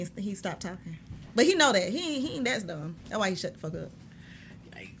He stopped talking. But he know that. He ain't that dumb. That's why he shut the fuck up.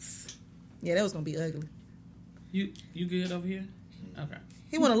 Yikes. Yeah, that was going to be ugly. You good over here? Okay.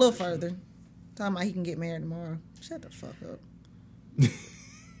 He went a little further. Talking about he can get married tomorrow. Shut the fuck up.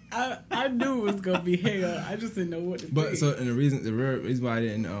 I knew it was gonna be hell. I just didn't know what to do. But so, and the real reason why I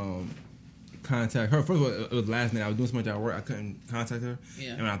didn't contact her, first of all, it was last minute. I was doing so much at work, I couldn't contact her.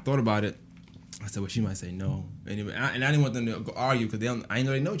 Yeah. And when I thought about it, I said, well, she might say no. Anyway, and I didn't want them to go argue because I didn't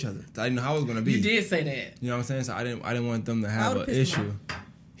know they know each other. So I didn't know how it was gonna be. You did say that. You know what I'm saying? So I didn't want them to have an issue.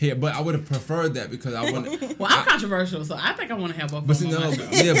 Yeah, but I would have preferred that because I wouldn't. Well, I'm controversial, so I think I want to have both. But see,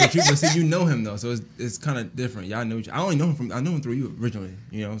 but you know him though, so it's kind of different. Y'all know each other. I know him through you originally.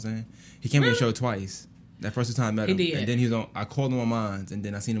 You know what I'm saying? He came on the show twice. That first time I met him, He did. And then he was on. I called him on mine, and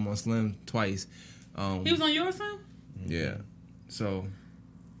then I seen him on Slim twice. He was on yours, son? Yeah. So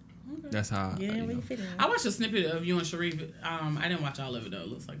that's how. Yeah, where you fit in? I watched a snippet of you and Sharif. I didn't watch all of it though. It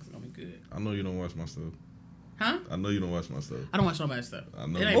looks like it's gonna be good. I know you don't watch my stuff. Huh? I know you don't watch my stuff. I don't watch nobody's stuff. I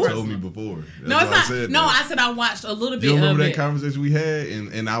know It ain't you personal. told me before. That's No, it's why not. I said No, that. I said I watched a little bit You remember of that it. conversation we had?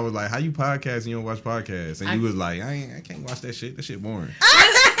 And I was like, how you podcast and you don't watch podcasts? And you was like, I can't watch that shit. That shit boring.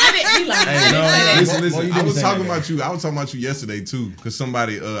 I didn't be like, Hey, no, I didn't- Listen. Well, I was say talking that. about you. I was talking about you yesterday too, because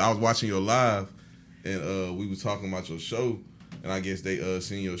somebody. I was watching your live, and we was talking about your show, and I guess they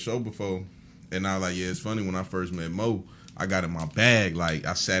seen your show before, and I was like, yeah, it's funny when I first met Mo. I got in my bag. Like,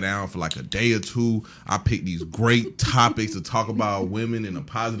 I sat down for like a day or two. I picked these great topics to talk about women in a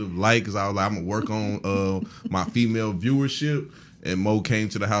positive light because I was like, I'm going to work on my female viewership. And Mo came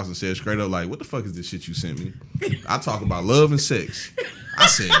to the house and said straight up, like, what the fuck is this shit you sent me? I talk about love and sex. I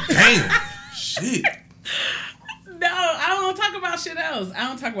said, damn, shit. No, I don't talk about shit else. I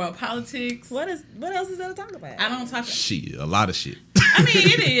don't talk about politics. What else is there to talk about? I don't talk. Shit, a lot of shit. I mean,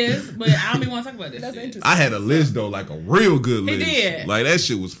 it is, but I don't even want to talk about this That's shit. interesting. I had a list though, like a real good He list. did. Like that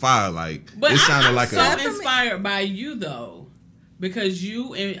shit was fire. Like But it sounded I'm like so a. inspired by you though, because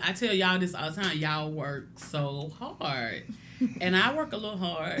you and I tell y'all this all the time. Y'all work so hard, and I work a little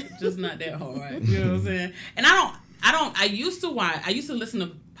hard, just not that hard. You know what I'm saying? And I used to listen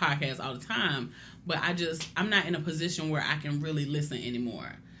to podcasts all the time, but I'm not in a position where I can really listen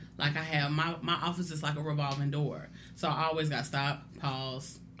anymore. Like I have my office is like a revolving door, so I always got to stop,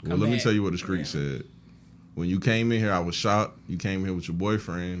 pause. Well, let me tell you what the street said. When you came in here, I was shocked. You came here with your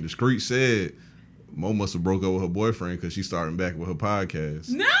boyfriend. The street said Mo must have broke up with her boyfriend because she's starting back with her podcast.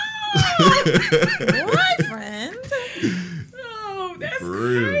 No, Boyfriend? no, that's For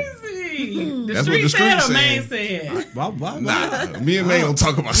real. crazy. The That's street what the said or street man saying. said. Why? Nah, me and May don't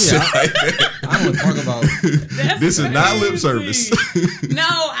talk about shit like that. I don't talk about. That's This is not lip crazy. service. No,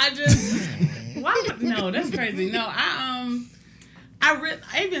 I just. Why? No, that's crazy. No, I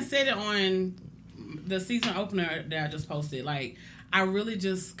even said it on the season opener that I just posted. Like, I really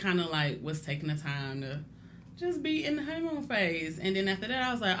just kind of like was taking the time to just be in the honeymoon phase, and then after that,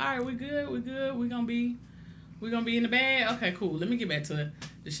 I was like, all right, we good. We gonna be in the bag. Okay, cool. Let me get back to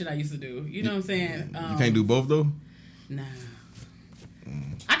the shit I used to do. You know what I'm saying? You can't do both though. Nah.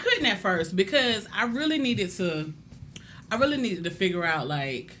 I couldn't at first because I really needed to figure out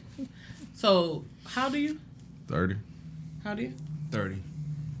like, so how do you? 30. How do you? 30.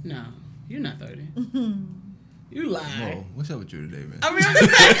 No, you're not 30. You lie. Whoa, what's up with you today, man? I mean,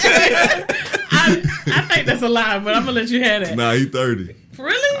 I think that's a lie, but I'm gonna let you have that. Nah, he 30.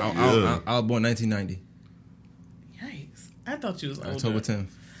 Really? I was born 1990, Yikes! I thought you was older. October 10th.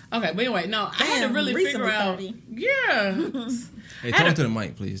 Okay, but anyway, no, I had to really figure recently out. 30. Yeah. Hey, talk to the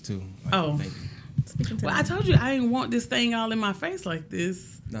mic, please, too. Oh. Thank you. Well, I told you I didn't want this thing all in my face like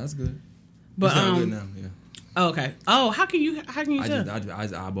this. No, that's good. But It's not good now. Yeah. Oh, okay. Oh, how can you tell? I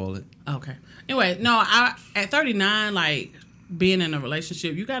just eyeball it. Okay. Anyway, no, I at 39, like being in a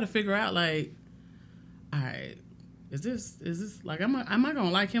relationship, you got to figure out like, all right, is this like am I gonna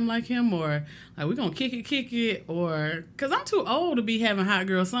like him or like we gonna kick it or because I'm too old to be having hot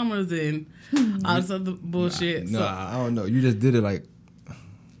girl summers and all this other bullshit. No, So, I don't know. You just did it like.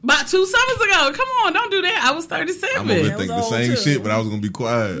 about 2 summers ago. Come on, don't do that. I was 37. I'm over That here think the was same old, too. shit, but I was gonna be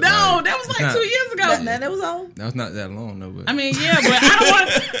quiet. No, that was like 2 years ago. That was old. That was not that long, though. But I mean, yeah, but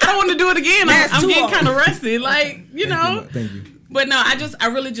I don't want to do it again. That's I'm too getting old. kind of rusty. Like, you know. Thank you. But no, I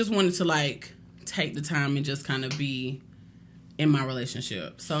really just wanted to like take the time and just kind of be in my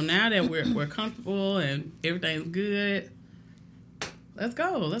relationship. So now that we're comfortable and everything's good, let's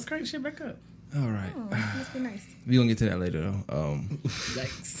go. Let's crank shit back up. All right. Oh, must be nice. We gonna get to that later, though.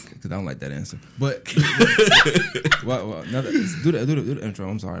 Yikes. Because I don't like that answer. But well, do the intro.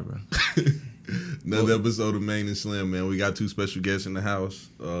 I'm sorry, bro. Another episode of Main and Slim, man. We got 2 special guests in the house.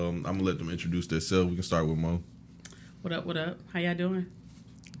 I'm gonna let them introduce themselves. We can start with Mo. What up? How y'all doing?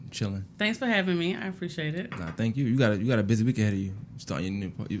 chilling. Thanks for having me. I appreciate it. Nah, thank you. You got a busy week ahead of you.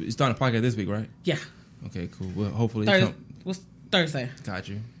 You're starting a podcast this week, right? Yeah. Okay, cool. Well, hopefully What's Thursday? Got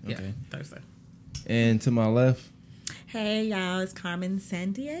you. Okay. Yeah, Thursday. And to my left. Hey y'all, it's Carmen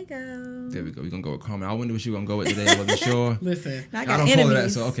San Diego. There we go. We're gonna go with Carmen. I wonder what you gonna go with today. I wasn't sure. Listen, I I got don't follow that,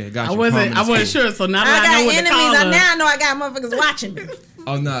 enemies. so okay, got you. I wasn't Carmen is cool. sure, so now I that I know got what to call enemies. her. Now I know I got motherfuckers watching me.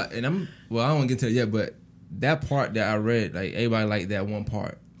 Oh no, and I don't want to get to it yet, but that part that I read, like everybody liked that one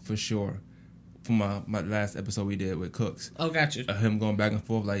part for sure. From my last episode we did with Cooks. Oh, got you. Him going back and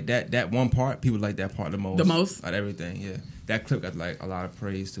forth like that one part, people like that part the most. The most? Out of everything, yeah. That clip got like a lot of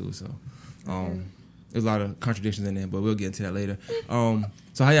praise too, so there's a lot of contradictions in there, but we'll get into that later.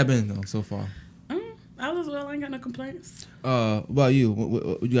 So how y'all been though so far? All is well. I ain't got no complaints. What about you?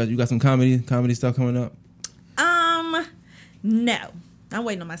 What you got some comedy stuff coming up? No. I'm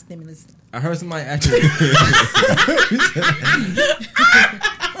waiting on my stimulus. I heard somebody actually.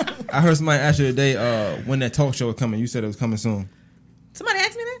 I heard somebody ask you today when that talk show was coming. You said it was coming soon. Somebody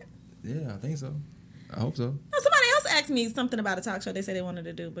asked me that? Yeah, I think so. I hope so. No, somebody else asked me something about a talk show they said they wanted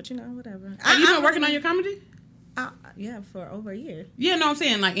to do, but whatever. Have you been working on your comedy? Yeah, for over a year. Yeah, no, I'm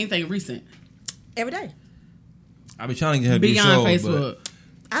saying like anything recent. Every day. I be trying to get her to do Beyond shows, Facebook.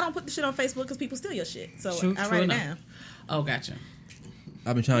 I don't put the shit on Facebook because people steal your shit. So True I write it enough. down. Oh, gotcha.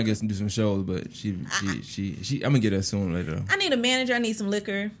 I've been trying to do some shows, but she I'm gonna get her soon later though. I need a manager. I need some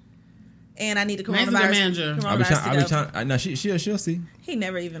liquor. And I need a Man's a good manager. I be coronavirus. trying. No, she'll see. He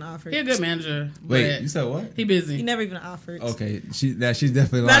never even offered. He a good manager. Wait, but you said what? he busy. He never even offered. Okay, she's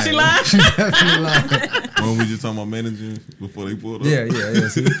definitely lying. Now she lying? She's definitely lying. When we just talking about managing before they pulled up. Yeah.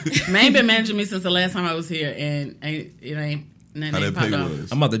 See? Man been managing me since the last time I was here, and it ain't nothing How that popped pay off.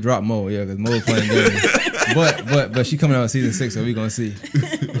 was. I'm about to drop Mo, yeah, because Mo playing games. but she coming out in season 6, so we gonna see.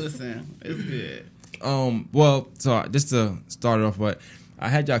 Listen, it's good. Well, so just to start it off, but I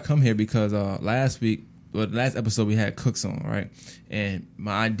had y'all come here because the last episode we had Cooks on, right? And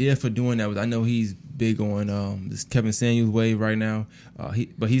my idea for doing that was, I know he's big on this Kevin Samuels wave right now,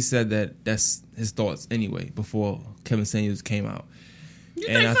 but he said that that's his thoughts anyway before Kevin Samuels came out. You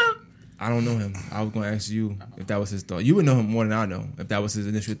think so? I don't know him. I was gonna ask you if that was his thought. You would know him more than I know if that was his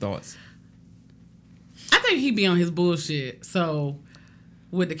initial thoughts. I think he be on his bullshit. So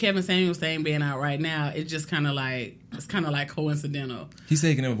with the Kevin Samuels thing being out right now, it's just kind of like coincidental. He said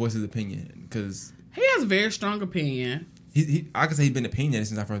he can never voice his opinion because He has a very strong opinion. I can say he's been opinionated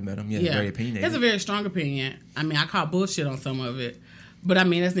since I first met him. He has very opinionated. He has a very strong opinion. I mean, I call bullshit on some of it, but I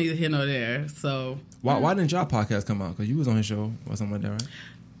mean that's neither here nor there. So Why didn't y'all podcast come out? Because you was on his show or something like that, right?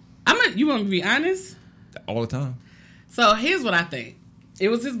 You want me to be honest? All the time. So here's what I think. It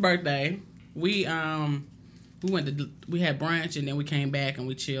was his birthday. We had brunch and then we came back and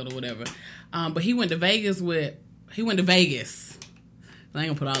we chilled or whatever. But he went to Vegas. I ain't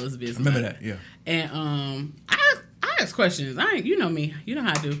gonna put all this business. I remember out. that, yeah. And I ask questions. You know me. You know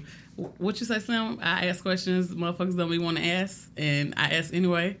how I do. What you say, Slim? I ask questions motherfuckers don't be want to ask, and I ask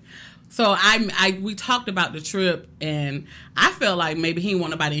anyway. So we talked about the trip, and I felt like maybe he didn't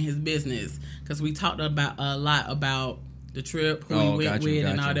want nobody in his business because we talked about a lot about the trip, who we went with,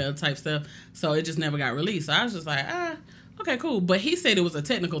 and all that other type stuff. So it just never got released. So I was just like, okay, cool. But he said it was a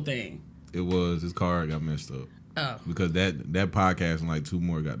technical thing. It was. His card got messed up. Oh, Because that podcast and like 2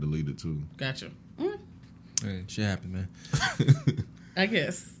 more got deleted too. gotcha. Hey, shit happened, man. I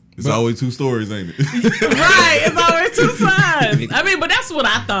guess. It's always 2 stories, ain't it? Right, it's always 2 sides. I mean, but that's what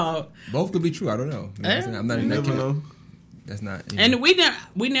I thought. Both could be true. I don't know. You know what I'm saying? I'm not You in that never camp. know. That's not. And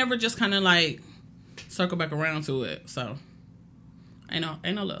we never just kind of like circle back around to it. So ain't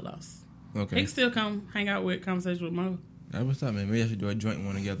no little loss. Okay. He can still come hang out with Conversation with Mo. That's what's up, man. Maybe I should do a joint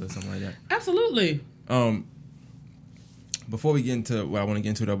one together or something like that. Absolutely. Before we get into what I want to get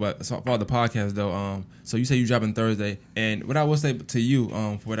into though, but so for the podcast though, so you say you dropping Thursday, and what I will say to you,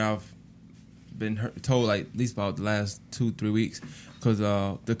 for what I've been told, like at least about the last 2-3 weeks, because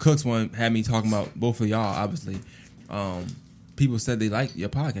the Cooks one had me talking about both of y'all. Obviously, people said they like your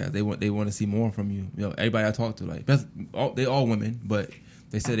podcast. They want to see more from you. You know, everybody I talk to, like they all women, but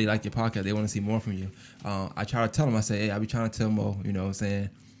they said they like your podcast. They want to see more from you. I try to tell them. I say, hey, I be trying to tell Mo, you know what I'm saying.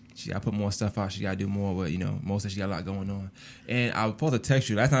 She got to put more stuff out. She got to do more, but, you know, most of she got a lot going on. And I was supposed to text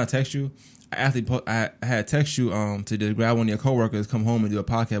you. Last time I text you, I had text you to just grab one of your coworkers, come home and do a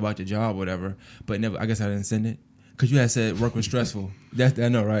podcast about your job or whatever, but never. I guess I didn't send it. Because you had said work was stressful. I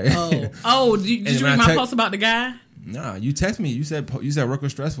know, right? Did you read my post about the guy? Nah, you text me. You said work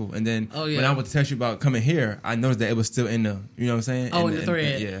was stressful. And then when I went to text you about coming here, I noticed that it was still in the, you know what I'm saying? Oh, in the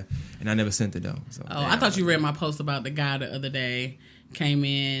thread. Yeah. And I never sent it, though. So, I thought you read my post about the guy the other day. Came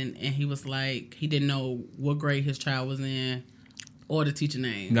in and he was like, he didn't know what grade his child was in. or the teacher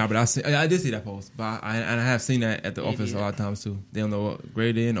name. Nah, but I did see that post, but I have seen that at the office a lot of times too. They don't know what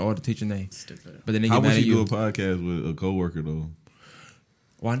grade in or the teacher name. Stupid. But then they How get would mad at you you. do a podcast with a coworker though?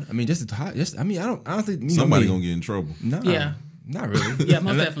 Why? I mean, I don't think Somebody gonna get in trouble. No, Yeah. not really. Yeah,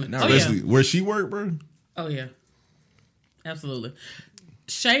 most definitely. Not Oh, really. yeah. Especially where she work, bro. Oh yeah, absolutely.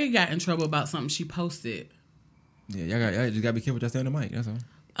 Shay got in trouble about something she posted. Yeah, y'all just gotta be careful. Just stay on the mic. That's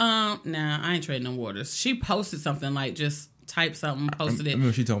all. Nah, I ain't trading no waters. She posted something like just typed something, posted I it, remember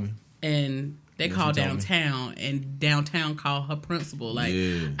what she told me. and they Yeah, called she told me. downtown, and downtown called her principal. Like,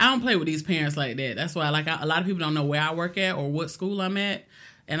 Yeah. I don't play with these parents like that. That's why, like, a lot of people don't know where I work at or what school I'm at,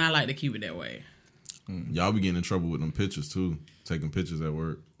 and I like to keep it that way. Y'all be getting in trouble with them pictures too. Taking pictures at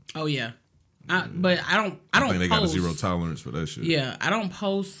work. Oh yeah, but I don't I think they got a post. zero tolerance for that shit. Yeah, I don't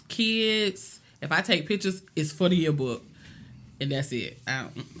post kids. If I take pictures, it's for the yearbook, and that's it.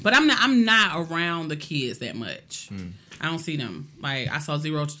 But I'm not around the kids that much. I don't see them. Like, I saw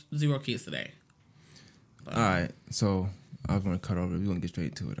zero kids today. All right, so I was gonna cut over. We're gonna get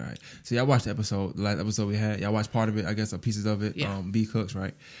straight to it. All right. So y'all watched the last episode we had. Y'all watched part of it, I guess, or pieces of it. Yeah. B Cooks,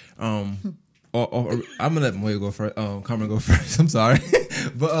 right? Or I'm gonna let Moya go first. Cameron go first. I'm sorry,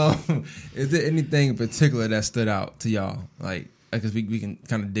 but is there anything in particular that stood out to y'all? Like, because we can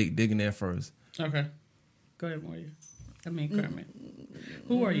kind of dig in there first. Okay, go ahead, Moya. I mean, Kermit.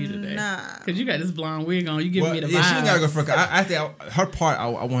 Who are you today? Nah. Because you got this blonde wig on. You giving me the vibes. Yeah, she ain't gotta go first. I think her part. I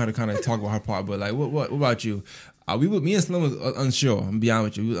want her to kind of talk about her part. But like, what about you? Me and Slim was unsure. I'm gonna be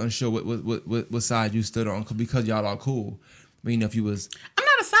honest with you. We was unsure what side you stood on because y'all are cool. I mean, if you was, I'm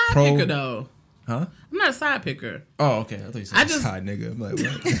not a side Pro- picker, though. huh? I'm not a side picker. Oh, okay. I thought you said I just- side nigga. I'm like,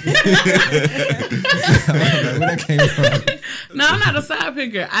 what? Where that came from? No, I'm not a side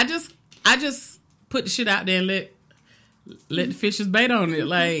picker. I just put the shit out there and let the fishes bait on it.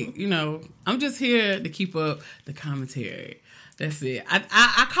 Like, you know, I'm just here to keep up the commentary. That's it.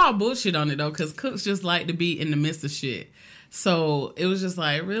 I call bullshit on it though, because cooks just like to be in the midst of shit. So it was just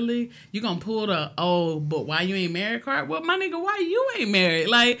like, really? You gonna pull the, but why you ain't married card? Well, my nigga, why you ain't married?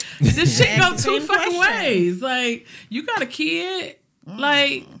 Like, this shit go That's the two same fucking question. ways. Like, you got a kid.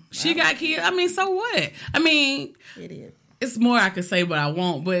 Like, she got kids. I mean, so what? I mean, It is. it's more I could say, but I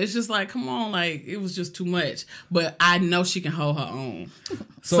won't. But it's just like, come on, like, it was just too much. But I know she can hold her own.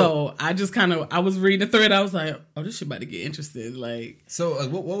 So I just I was reading the thread. I was like, oh, this shit about to get interested. Like, So,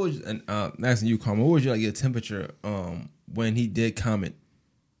 like, what was? And asking you, Carmen, what was your temperature? When he did comment,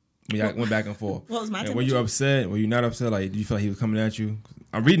 when y'all went back and forth. What was my Were you temperature? upset? Were you not upset? Like, did you feel like he was coming at you?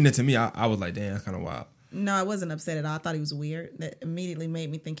 I'm reading it to me. I was like, damn, that's kind of wild. No, I wasn't upset at all. I thought he was weird. That immediately made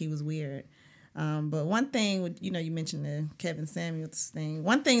me think he was weird. But one thing, you mentioned the Kevin Samuels thing.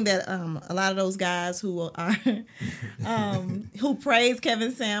 One thing that a lot of those guys who are who praise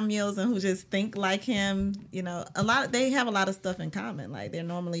Kevin Samuels and who just think like him, they have a lot of stuff in common. Like they're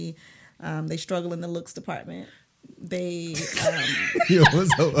normally they struggle in the looks department. They Yo,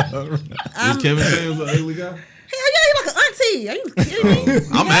 what's up? Is Kevin Samuels an ugly guy? hell yeah, you like an auntie. Are you kidding me?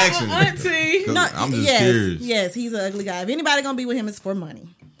 I'm asking. auntie. 'Cause I'm just yes, curious. yes, he's an ugly guy. If anybody gonna be with him, it's for money.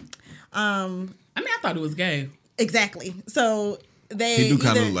 I mean, I thought it was gay. Exactly. So they He do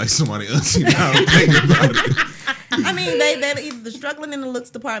kind of either- look like somebody else. Now I'm thinking about it. I mean, they're either struggling in the looks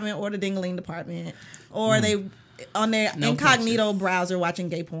department or the dingling department, or they on their No incognito punches. browser watching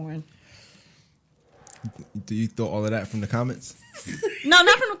gay porn. Do you throw all of that from the comments? No,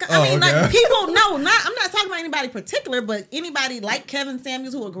 not from. I mean, okay. like people. No, not. I'm not talking about anybody particular, but anybody like Kevin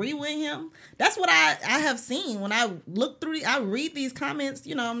Samuels who agree with him. That's what I have seen when I look through. I read these comments,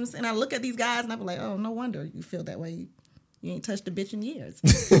 and I look at these guys, and I'm like, oh, no wonder you feel that way. You ain't touched a bitch in years.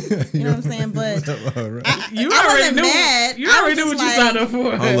 You know what I'm saying? But You I already wasn't knew. mad. You I already was knew what just you like- signed up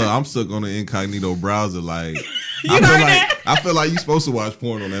for. Hold up, I'm stuck on the incognito browser. Like, heard I feel like you supposed to watch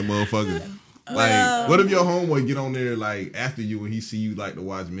porn on that motherfucker. Like, what if your homeboy get on there like after you and he see you like to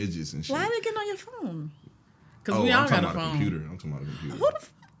watch midgets and shit? why are they getting on your phone? Because we all I'm got talking a about a phone. computer. I'm talking about a computer. Who the?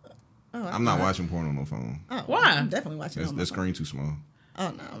 Oh, I'm not watching porn on no phone. Oh, Why? I'm definitely watching. That's on my that phone. screen too small. Oh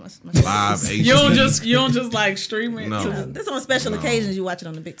no, my Live HD. You don't just like stream it. No. To This on special No. occasions you watch it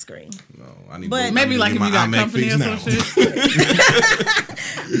on the big screen. No, I need. But- I maybe need to like get if you my got iMac company or fixed some now.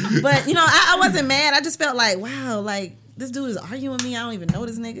 shit. But I wasn't mad. I just felt like, wow, like this dude is arguing with me. I don't even know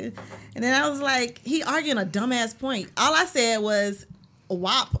this nigga. And then I was like, he arguing a dumbass point. All I said was,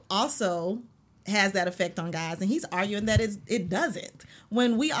 WAP also has that effect on guys, and he's arguing that it doesn't.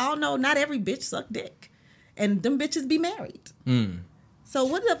 When we all know not every bitch suck dick, and them bitches be married. So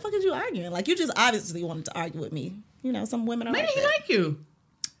what the fuck is you arguing? Like you just obviously wanted to argue with me. Some women are Maybe like he that. like you.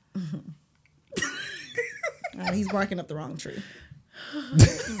 He's barking up the wrong tree.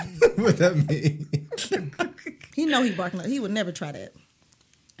 What that mean? He know he barking. He would never try that.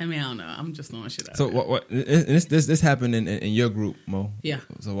 I mean, I don't know. I'm just throwing shit out. So there. what? This happened in your group, Mo. Yeah.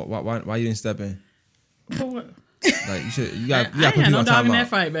 So why you didn't step in? For what? Like you got I put ain't had people no on dog in timeout. that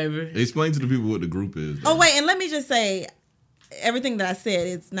fight, baby. Explain to the people what the group is. Oh wait, and let me just say, everything that I said,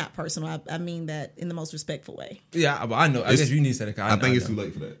 it's not personal. I mean that in the most respectful way. Yeah, but I know. I guess you need to say that. I think it's too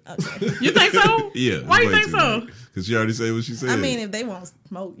late for that. Okay. You think so? Yeah. Why you think so? Because she already said what she said. I mean, if they want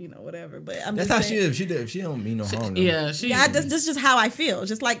smoke, whatever. But I'm That's just how she saying, is. If she don't mean no harm. though. Yeah, she. Yeah, this is just how I feel.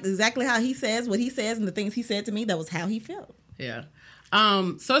 Just like exactly how he says what he says and the things he said to me. That was how he felt. Yeah.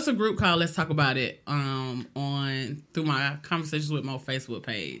 So it's a group called Let's Talk About It through my Conversations with Mo Facebook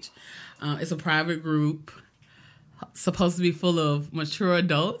page. It's a private group supposed to be full of mature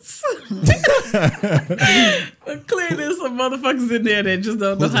adults. But clearly there's some motherfuckers in there that just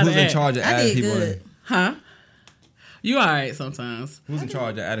don't know how to Who's in act. charge of I adding did people good. in? Huh? You alright sometimes. Who's in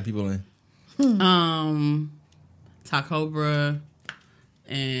charge of adding people in? Takobra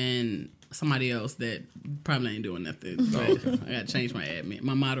and somebody else that probably ain't doing nothing. But I gotta change my admin,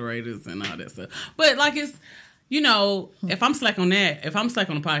 my moderators and all that stuff. But like it's if I'm slack on that, if I'm slack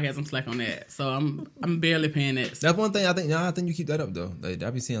on the podcast, I'm slack on that. So I'm barely paying that. That's one thing I think you keep that up though. Like, I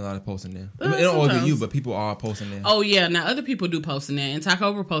be seeing a lot of posting there. I mean, it don't always be sometimes. you, but people are posting there. Oh yeah, now other people do post in there, and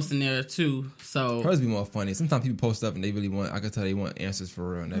Takobra posting there too. So Hers be more funny. Sometimes people post up and they really want. I can tell they want answers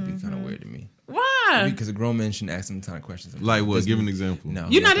for real, and that'd be kind of weird to me. why? Because a grown man shouldn't ask them kind of questions. Like what? Just- Give an example. No,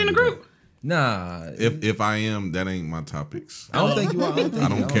 You're I'm not in the gonna do group. that. Nah, If I am, that ain't my topics. I don't think you are. I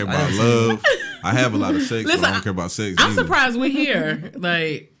don't care about love. I have a lot of sex, Listen, but I don't care about sex. I'm either. surprised we're here.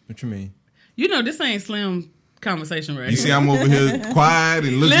 Like, What you mean? this ain't Slim conversation right You here. see, I'm over here quiet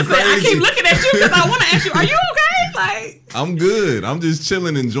and looking Listen, crazy. I keep looking at you because I want to ask you, are you okay? Like, I'm good. I'm just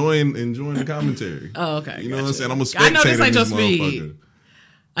chilling, enjoying the commentary. oh, okay. You know what I'm gotcha. saying? I'm a I spectator. know this ain't in your this speed. motherfucker.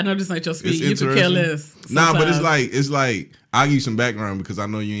 I know this ain't your speed. It's You could care interesting. less. Nah, but sometimes. it's like I'll give you some background because I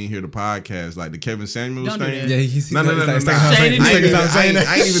know you ain't hear the podcast. Like the Kevin Samuels Don't do thing. that. Yeah, he's No. Shady I ain't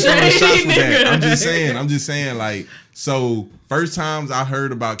nigga. even throwing Shady shots with that. nigga. I'm just saying. Like, so first times I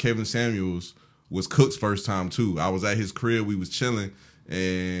heard about Kevin Samuels was Cook's first time too. I was at his crib. We was chilling,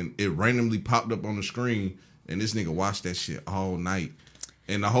 and it randomly popped up on the screen, and this nigga watched that shit all night.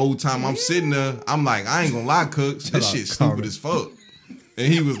 And the whole time I'm sitting there, I'm like, I ain't gonna lie, Cooks, this shit stupid as fuck.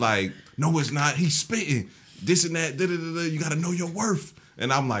 And he was like, no, it's not. He's spitting this and that. You got to know your worth.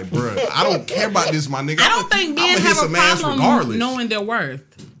 And I'm like, bruh, I don't care about this, my nigga. I don't think men hit have a some ass problem knowing their worth.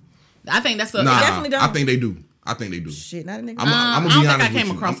 I think that's a. Nah, definitely don't. I think they do. Shit, not a nigga. I'm I gonna don't be think I honest came with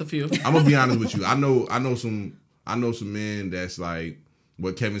you. across a few. I'm gonna be honest with you. I know some men that's like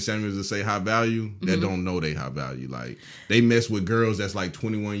what Kevin Samuels would say high value that don't know they high value. Like they mess with girls that's like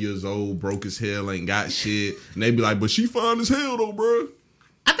 21 years old, broke as hell, ain't got shit, and they be like, but she fine as hell though, bro.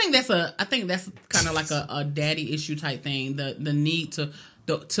 I think that's kind of like a daddy issue type thing. The need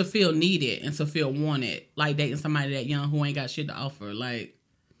to feel needed and to feel wanted, like dating somebody that young who ain't got shit to offer. Like,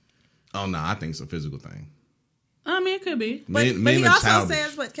 Oh no, I think it's a physical thing. I mean, it could be. But Men he are also childish.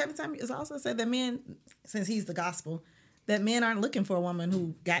 says, but Kevin Samuels also said that men, since he's the gospel, that men aren't looking for a woman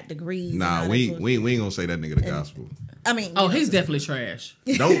who got degrees. Nah, and we all that ain't gonna say that nigga the gospel. I mean, Oh, he's definitely trash.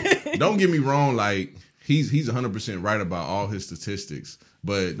 Don't get me wrong. Like he's 100% right about all his statistics,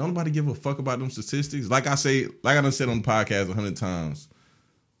 but don't nobody give a fuck about them statistics. Like I done said on the podcast 100 times.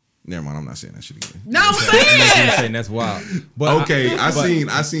 Never mind, I'm not saying that shit again. No, I'm I'm saying. saying that's wild. But Okay, I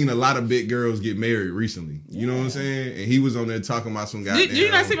seen a lot of big girls get married recently. You know what I'm saying? And he was on there talking about some goddamn. Did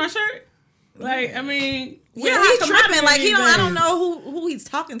you not see my shirt? Like, I mean, Yeah, we're he's not tripping. Like he don't. I don't commodities. know who he's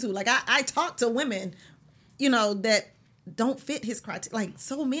talking to. Like I talk to women, that don't fit his criteria. Like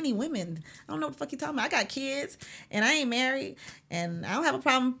so many women. I don't know what the fuck you talking about. I got kids and I ain't married and I don't have a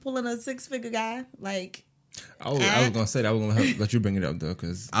problem pulling a 6-figure guy. Like I was gonna say that. I was gonna let you bring it up though,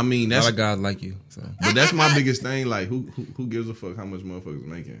 because I mean, a lot that's of guys like you. So but that's my biggest thing. Like, who gives a fuck how much motherfuckers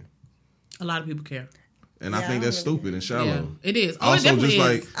making? A lot of people care. And Yeah, I think I that's don't really stupid and Yeah, shallow. it is. Oh, it Also, definitely just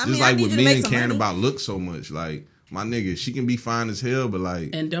is. like I mean, I need with you to make men some caring money. about looks so much. Like my nigga, she can be fine as hell, but like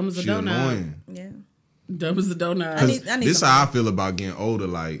And dumb as a she donut. annoying. yeah. Dumb as a donut. I need This some how I feel about getting older.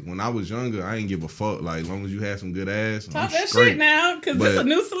 Like when I was younger, I ain't give a fuck. Like as long as you had some good ass, I'm Talk that straight. shit now, because But- this a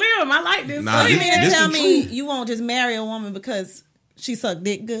new Slim. I like this. Nah, So you this- mean to this tell the me truth. you won't just marry a woman because she sucked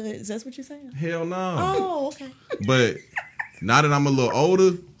dick good? Is that what you're saying? Hell no. Oh, okay. But now that I'm a little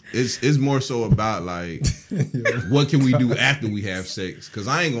older, it's more so about like what can we do after we have sex? Because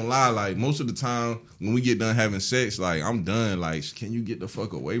I ain't gonna lie, like most of the time when we get done having sex, like I'm done. Like, can you get the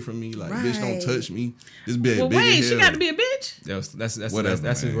fuck away from me? Like, bitch, don't Right. touch me. This bitch Well, big wait, as she hell. got to be a bitch. that's Whatever,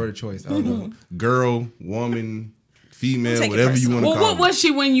 that's his man. word of choice. I don't know. Girl, woman, female, Take it whatever you personal. want to Well, call what was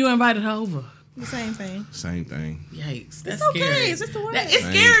she when you invited her over? The same thing. Same thing. Yikes. That's It's okay. scary. It's just the word. It's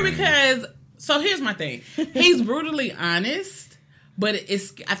Same scary thing. because, so here's my thing. He's brutally honest, but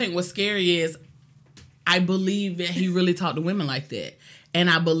I think what's scary is I believe that he really talked to women like that. And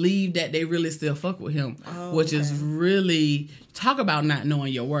I believe that they really still fuck with him, which is really, talk about not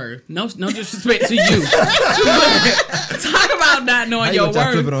knowing your worth. No disrespect to you. Talk about not knowing your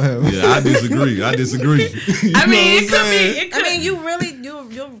Flip it worth. on him. Yeah, I disagree. I disagree. I mean, it could be. It could, I mean, you really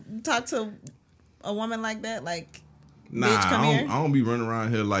you'll talk to a woman like that, like. Nah, Bitch, come I here. don't be running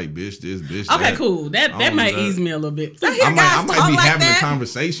around here like bitch this, bitch okay, that. cool. That I don't might do that. ease me a little bit. I hear I guys might talk be like having that, a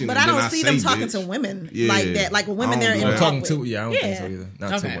conversation, but and I then don't I see say them talking bitch. to women Yeah. like that, like with women I they're don't in do love that. Talking with. to, yeah, I don't think Yeah. so either. Not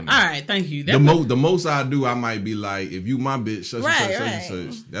to Okay. women. All right. Thank you. The most I do, I might be like, if you my bitch, such Right, and such, right. such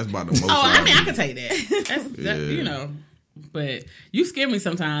and such. That's about the most. Oh, I mean, I do. can take that. That's Yeah. you know. But you scare me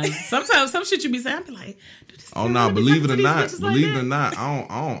sometimes. Sometimes some shit you be saying, I be like, dude, this Oh girl no, really be believe it or talking to not, these bitches like believe it that? or not, I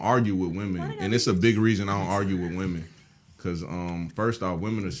don't argue with women, and it's a big reason I don't argue with women. Because first off,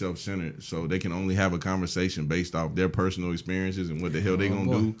 women are self-centered, so they can only have a conversation based off their personal experiences and what the hell they gonna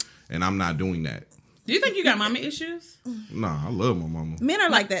do. And I'm not doing that. Do you think you got mama issues? Nah, I love my mama. Men are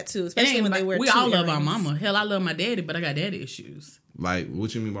like that too, It especially ain't when they like- wear. we two all love our earrings. mama. Hell, I love my daddy, but I got daddy issues. Like,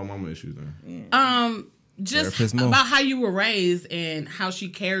 what you mean by mama issues then? Just Therapist Mo. about how you were raised and how she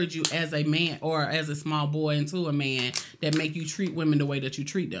carried you as a man or as a small boy into a man that make you treat women the way that you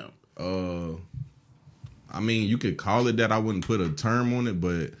treat them. I mean, you could call it that. I wouldn't put a term on it,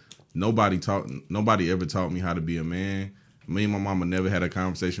 but nobody ever taught me how to be a man. Me and my mama never had a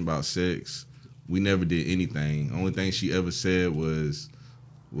conversation about sex. We never did anything. Only thing she ever said was,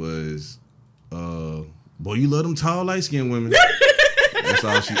 boy, you love them tall, light-skinned women. That's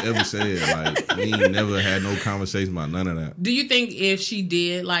all she ever said. Like, we ain't never had no conversation about none of that. Do you think if she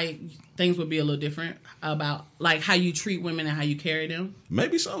did, like, things would be a little different about, like, how you treat women and how you carry them?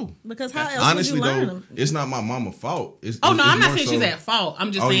 Maybe so. Because how else Honestly, would you learn though, them? it's not my mama's fault. Oh, no, it's I'm not more saying so- she's at fault.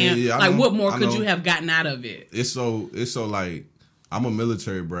 I'm just Oh, saying, yeah, I like, know, what more I could know. you have gotten out of it? It's so like, I'm a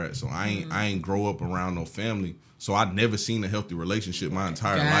military brat, so I ain't grow up around no family. So I'd never seen a healthy relationship my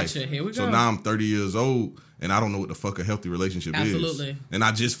entire life. Gotcha, here we So go. now I'm 30 years old and I don't know what the fuck a healthy relationship Absolutely. is. And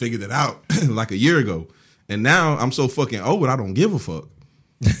I just figured it out like a year ago. And now I'm so fucking old I don't give a fuck.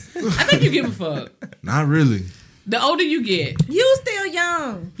 I think you give a fuck. Not really. The older you get, You still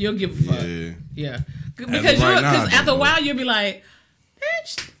young. you'll give a fuck. Yeah. Yeah. of Because right now, I don't after a know. while, you'll be like,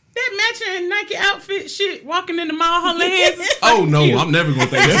 that matching Nike outfit shit, walking in the mall, holding hands. is Oh fucking no, cute. I'm never gonna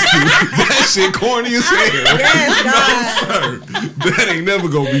think that's cute. That shit corny as hell. Yes, God. Sir, that ain't never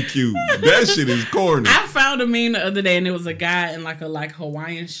gonna be cute. That shit is corny. I found a meme the other day, and it was a guy in like a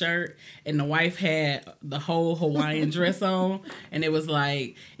Hawaiian shirt, and the wife had the whole Hawaiian dress on, and it was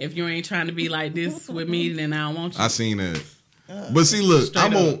like, if you ain't trying to be like this with me, then I don't want you. I seen that. But see, look,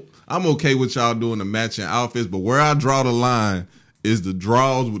 Straight up. I'm okay with y'all doing the matching outfits, but where I draw the line is the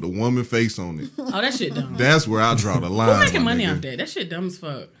drawers with the woman face on it. Oh, that shit dumb. That's where I draw the line. Who making my money nigga. off that? That shit dumb as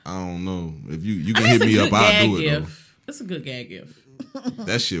fuck. I don't know. If you I can mean, hit it's a me good up, I'll gag do it gift. It's a good gag gift. though.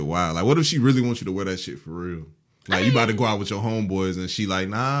 That shit wild. Like, what if she really wants you to wear that shit for real? Like, you about to go out with your homeboys and she like,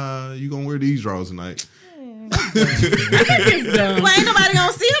 nah, you gonna wear these drawers tonight. It's dumb. Well, ain't nobody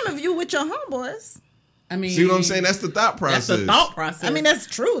gonna see them if you with your homeboys. I mean, See what I'm saying? That's the thought process. That's the thought process. I mean, that's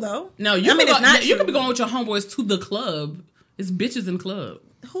true though. no, you I mean, could it's not you could true. be going with your homeboys to the club. It's bitches in the club.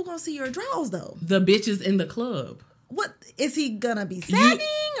 Who gonna see your drawers though? The bitches in the club. What is he gonna be sagging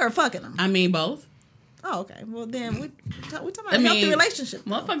or fucking them? I mean, both. Oh, okay. Well, then we talking about I a healthy mean, relationship.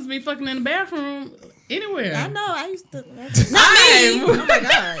 Motherfuckers be fucking in the bathroom anywhere. I know. I used to. Not me.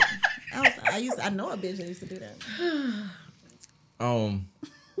 I- Oh my god. I know a bitch that used to do that.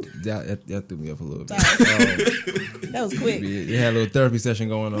 That threw me up a little bit. That was quick. You had a little therapy session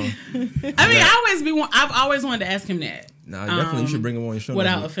going on. I mean, I've always wanted to ask him that. Nah, definitely you should bring him on your show.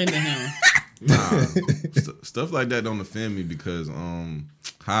 Without Like, offending him. Nah, stuff like that don't offend me because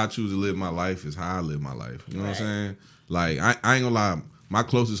how I choose to live my life is how I live my life. You know what I'm saying? Like I ain't gonna lie, my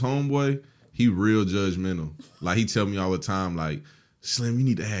closest homeboy, he real judgmental. Like he tell me all the time, like, Slim, you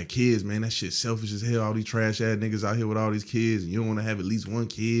need to have kids, man. That shit selfish as hell. All these trash ass niggas out here with all these kids, and you don't want to have at least one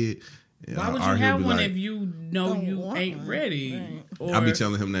kid. And Why would you he'll have be one like- if you know Don't you want ain't one. ready? Right. Or, I be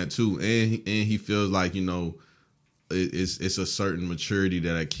telling him that too, and he feels like, you know, it's a certain maturity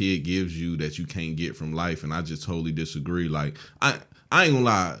that a kid gives you that you can't get from life, and I just totally disagree. Like I ain't gonna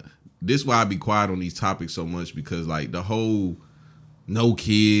lie, this is why I be quiet on these topics so much, because like the whole no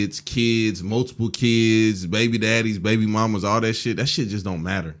kids, multiple kids, baby daddies, baby mamas, all that shit just don't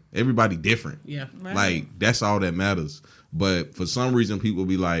matter. Everybody different. Yeah. Right. Like that's all that matters. But for some reason people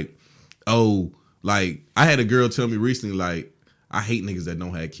be like, oh, like I had a girl tell me recently, like, I hate niggas that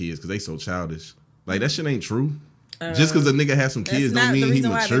don't have kids because they so childish. Like, that shit ain't true. Just because a nigga has some kids don't mean he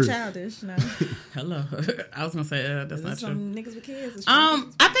mature. Childish. No. Hello. I was gonna say that's not some true. Niggas with kids. I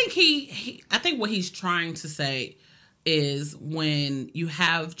think I think what he's trying to say is when you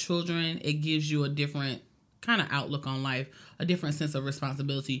have children, it gives you a different kind of outlook on life, a different sense of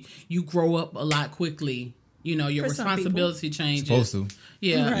responsibility. You grow up a lot quickly. You know, your responsibility changes. Supposed to.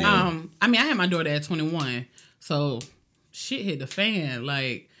 Yeah. Right. I mean, I had my daughter at 21, so shit hit the fan.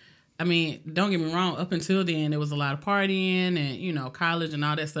 Like, I mean, don't get me wrong, up until then, there was a lot of partying and, you know, college and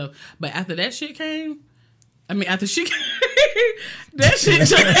all that stuff. But after that shit came, after she came, that shit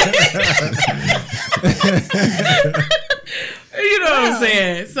changed. You know what I'm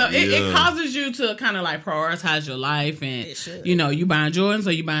saying? So it causes you to kind of like prioritize your life and, you know, you buying Jordans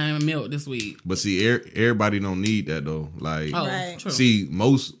or you buying milk this week. But see, everybody don't need that though. Like, true. See,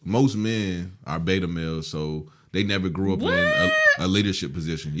 most men are beta males, so they never grew up in a leadership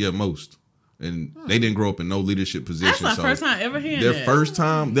position. Yeah, most. And they didn't grow up in no leadership position. That's my first time ever hearing their that.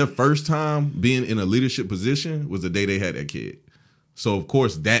 Their first time being in a leadership position was the day they had that kid. So, of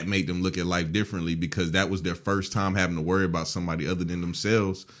course, that made them look at life differently because that was their first time having to worry about somebody other than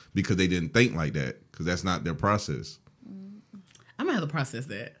themselves because they didn't think like that because that's not their process. I'm going to have to process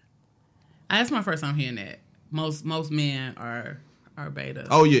that. That's my first time hearing that. Most men are beta.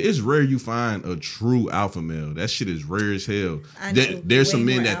 Oh, yeah. It's rare you find a true alpha male. That shit is rare as hell. There's some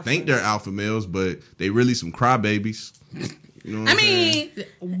men that think they're alpha males, but they really some crybabies. You know what I'm saying?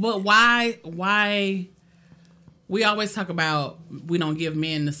 But why... We always talk about we don't give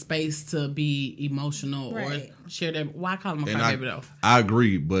men the space to be emotional or share their... Why call them a crybaby though? I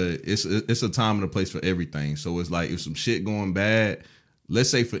agree, but it's a time and a place for everything. So it's like if some shit going bad, let's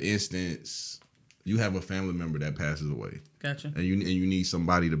say for instance, you have a family member that passes away. Gotcha. And you need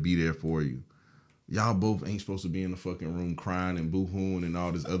somebody to be there for you. Y'all both ain't supposed to be in the fucking room crying and boo-hooing and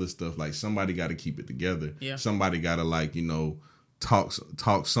all this other stuff. Like somebody got to keep it together. Yeah. Somebody got to like, you know, talk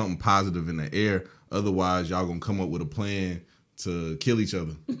something positive in the air. Otherwise, y'all gonna come up with a plan to kill each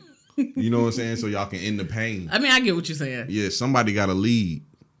other. You know what I'm saying? So y'all can end the pain. I mean, I get what you're saying. Yeah, somebody got to lead.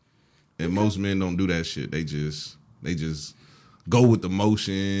 And most men don't do that shit. They just go with the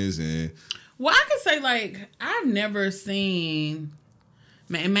motions and... Well, I could say, like, I've never seen...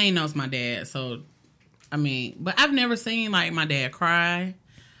 Maine knows my dad, so... I mean, but I've never seen, like, my dad cry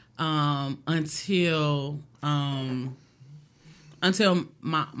until my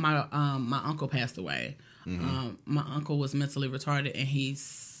uncle passed away. Mm-hmm. My uncle was mentally retarded, and he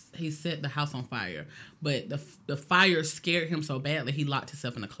set the house on fire. But the fire scared him so badly he locked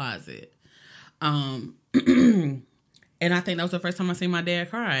himself in the closet. And I think that was the first time I seen my dad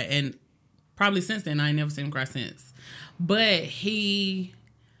cry, and probably since then I ain't never seen him cry since. But he's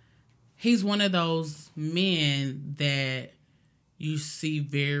one of those men that you see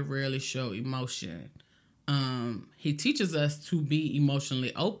very rarely show emotion. He teaches us to be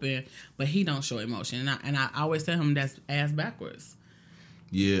emotionally open, but he don't show emotion. And I always tell him that's ass backwards.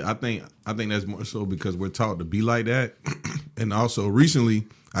 Yeah, I think that's more so because we're taught to be like that. And also recently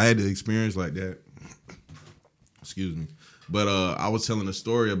I had the experience like that. Excuse me. But I was telling a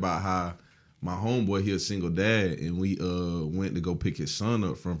story about how my homeboy, he a single dad, and we went to go pick his son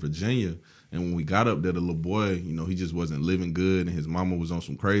up from Virginia. And when we got up there, the little boy, you know, he just wasn't living good, and his mama was on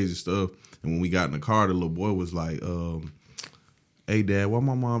some crazy stuff. And when we got in the car, the little boy was like, hey, Dad, why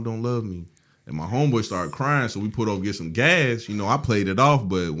my mom don't love me? And my homeboy started crying, so we put over to get some gas. You know, I played it off,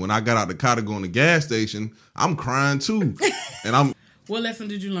 but when I got out the car to go in the gas station, I'm crying too. And I'm... What lesson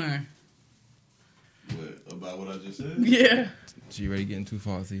did you learn? About what I just said? Yeah. So you ready getting too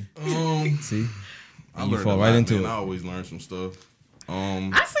far, see? See? I learned fall right into it. I always learn some stuff.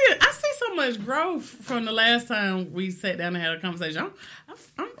 I see so much growth from the last time we sat down and had a conversation.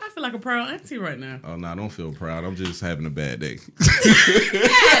 I feel like a proud auntie right now. Oh no, I don't feel proud. I'm just having a bad day.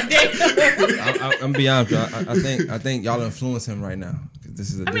 I'm be honest. I think y'all influence him right now.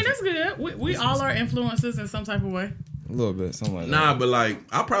 This is. That's good. We all are influences in some type of way. A little bit, something like that. Nah, but like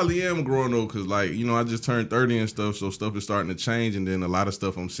I probably am growing though, cause like you know I just turned 30 and stuff, so stuff is starting to change, and then a lot of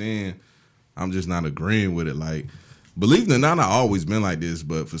stuff I'm seeing, I'm just not agreeing with it. Like, believe it or not, I always been like this,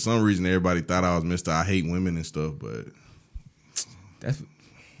 but for some reason everybody thought I was Mr. I hate women and stuff, but I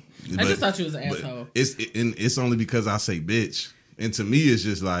just thought you was an asshole. It's only because I say bitch, and to me it's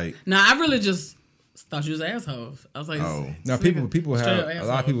just like I really just thought you was an asshole. I was like, oh, now people have a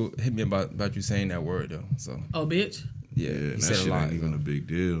lot of people hit me about you saying that word though. So bitch. Yeah, that shit ain't even a big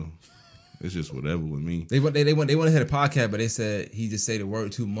deal. It's just whatever with me. They want to hit a podcast, but they said he just say the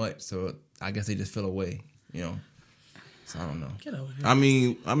word too much, so I guess they just feel away, you know. So I don't know. Get over here. I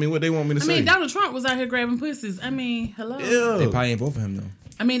mean, what they want me to say? I mean, Donald Trump was out here grabbing pussies. I mean, hello. They Yeah. probably ain't vote for him though.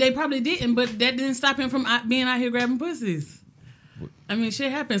 I mean, they probably didn't, but that didn't stop him from being out here grabbing pussies. I mean,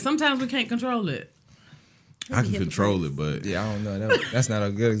 shit happens. Sometimes we can't control it. I can control it, but Yeah, I don't know. That's not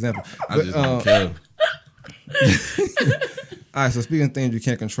a good example. I just don't care. All right, so speaking of things you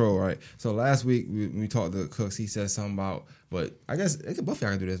can't control, right? So last week when we talked to Cooks, he said something about, but I guess both of y'all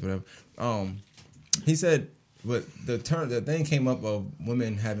can do this, whatever. He said, but the thing came up of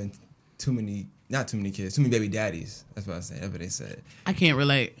women having not too many kids, too many baby daddies. That's what I said. That's what they said. I can't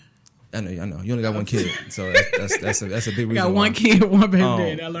relate. I know. You only got one kid, so that's a big reason. I got one why. kid, one baby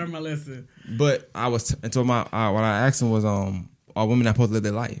daddy. I learned my lesson. But I was until what I asked him was, are women not supposed to live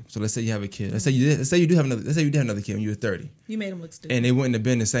their life? So let's say you have a kid. Let's say you did have another kid when you were 30, You made him look stupid. and they wouldn't have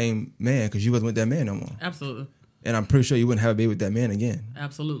been the same man because you wasn't with that man no more. Absolutely. And I'm pretty sure you wouldn't have a baby with that man again.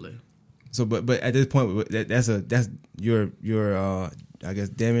 Absolutely. So, but at this point, that's your I guess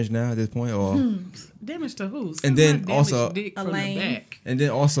damage now at this point, or Damage to who? And then Somebody also- damaged dick from Elaine. the back. and then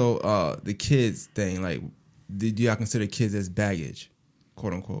also the kids thing. Like, do y'all consider kids as baggage,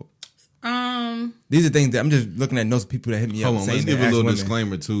 quote unquote? These are things that I'm just looking at those people that hit me Hold up on, saying let's that give a ask little women.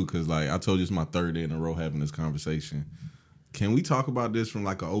 disclaimer too, because like I told you, it's my third day in a row having this conversation. Can we talk about this from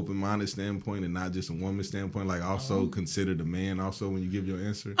like an open-minded standpoint and not just a woman standpoint? Like also consider the man also when you give your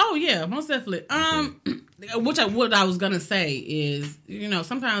answer. Oh yeah, most definitely. What I was gonna say is,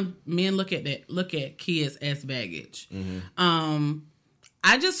 sometimes men look at kids as baggage.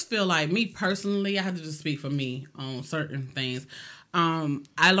 I just feel like, me personally, I have to just speak for me on certain things.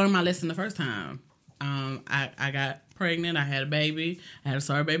 I learned my lesson the first time. I got pregnant. I had a baby. I had a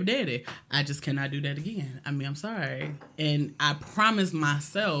sorry baby daddy. I just cannot do that again. I mean, I'm sorry. And I promised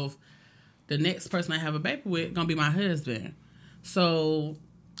myself the next person I have a baby with gonna be my husband. So,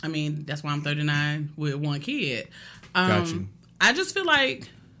 I mean, that's why I'm 39 with one kid. Got you. I just feel like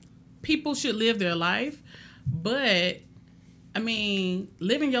people should live their life, but I mean,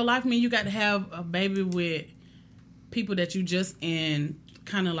 living your life mean you got to have a baby with people that you just in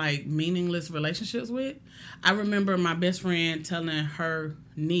kind of like meaningless relationships with. I remember my best friend telling her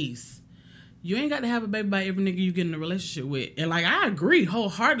niece, you ain't got to have a baby by every nigga you get in a relationship with. And like, I agree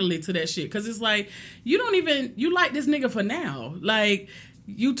wholeheartedly to that shit. Cause it's like, you like this nigga for now. Like,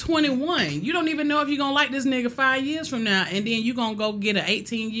 you 21. You don't even know if you're gonna like this nigga 5 years from now. And then you gonna go get an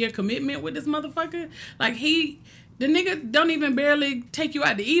 18-year commitment with this motherfucker. Like, the nigga don't even barely take you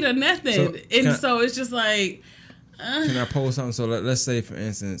out to eat or nothing. So it's just like, Can I pose something? So let's say, for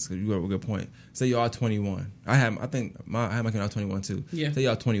instance, because you got a good point. Say you are 21. I had my kid when I was 21 too. Yeah. Say you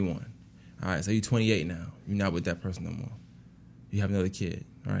are 21. All right. So you're 28 now. You're not with that person no more. You have another kid.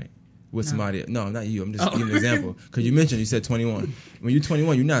 All right. With somebody. No, not you. I'm just giving an example. Because you said 21. When you're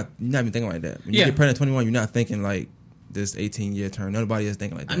 21, you're not even thinking like that. When you get pregnant at 21, you're not thinking like this 18-year term. Nobody is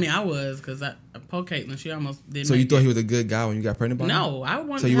thinking like that. I mean, I was, because poor Caitlin, she almost didn't. So you make thought it. he was a good guy when you got pregnant by him? No, I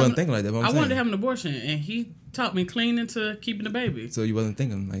wanted. So you wasn't thinking like that. What I'm I wanted to saying. have an abortion, and he taught me clean into keeping the baby. So you wasn't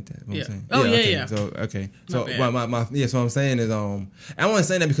thinking like that. What Yeah. I'm saying. Oh, yeah, okay. yeah. So okay. So bad. So what I'm saying is I'm only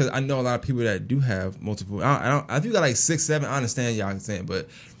saying that because I know a lot of people that do have multiple. I don't. If you got like 6, 7, I understand y'all saying, but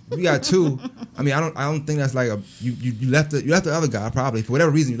if you got 2, I mean, I don't think that's like you left the other guy probably for whatever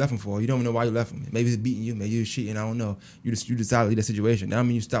reason you left him for. You don't even know why you left him. Maybe he's beating you. Maybe he was cheating. I don't know. You decided to leave that situation. That don't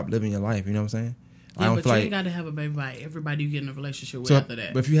mean you stop living your life. You know what I'm saying? I Yeah, don't but feel you like. ain't got to have a baby by everybody you get in a relationship with So, after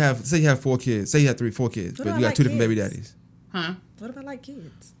that. but if you have, say you have 4 kids, say you have 4 kids, What but about you got like 2 different baby kids? daddies. Huh? What if I like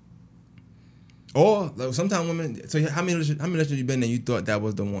kids? Or like, sometimes women. So how many relationships you been in? You thought that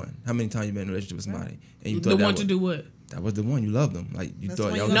was the one. How many times you been in a relationship with somebody and you thought The that one was, to do what? that was the one? You loved them. Like you That's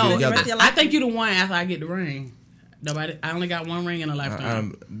thought when y'all you was love No, together. rest of your I life. think you the one after I get the ring. Nobody. I only got one ring in a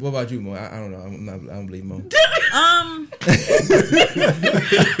lifetime. What about you, Mo? I don't know. I don't believe Mo. No,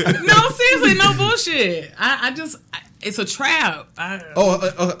 seriously, no bullshit. It's a trap.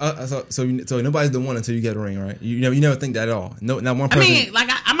 So nobody's the one until you get a ring, right? You never think that at all. No, not one I person. mean, like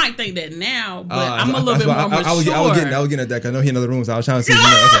I might think that now, but I'm a little bit I more mature. was getting at that because I know he in other rooms. So I was trying to see.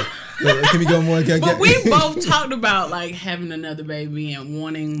 Okay. So, can we go more? But we both talked about like having another baby and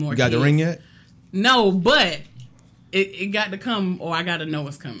wanting more. You got kids. the ring yet? No, but it got to come, or I got to know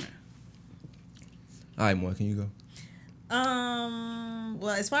it's coming. All right, Mo, can you go? Well,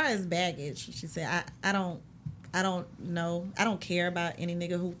 as far as baggage, she said, I don't know. I don't care about any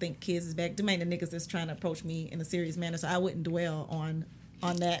nigga who think kids is back. Them ain't the niggas that's trying to approach me in a serious manner. So I wouldn't dwell on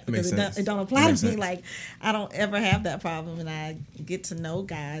that because it don't apply to me. Like, I don't ever have that problem, and I get to know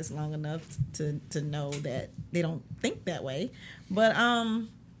guys long enough to know that they don't think that way. But I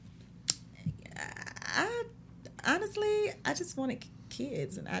honestly, I just wanted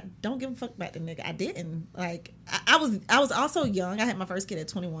kids, and I don't give a fuck about the nigga. I didn't. Like, I was also young. I had my first kid at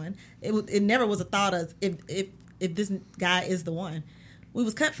 21. It never was a thought of if this guy is the one. We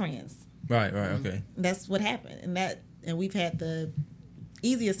was cut friends. Right, okay. That's what happened, and we've had the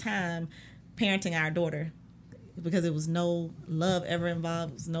easiest time parenting our daughter because it was no love ever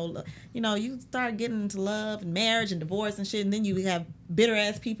involved. It was no love. You know, you start getting into love and marriage and divorce and shit, and then you have bitter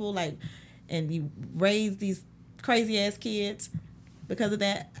ass people like, and you raise these crazy ass kids because of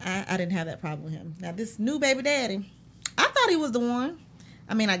that. I didn't have that problem with him. Now this new baby daddy, I thought he was the one.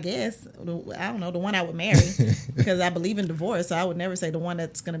 I mean, I guess I don't know, the one I would marry because I believe in divorce, so I would never say the one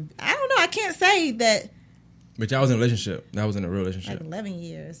that's gonna. I don't know. I can't say that. But y'all was in a relationship. That was in a real relationship. Like 11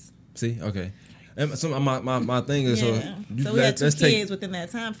 years. See, okay. And so my thing is So we had 2 kids within that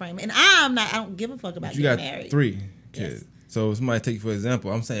time frame, and I don't give a fuck about getting married. You got 3 kids. Yes. So somebody take you for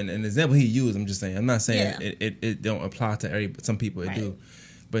example. I'm saying an example he used. I'm just saying. I'm not saying it don't apply to some people. It do.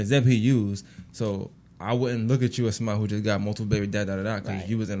 But example he used. So I wouldn't look at you as somebody who just got multiple baby because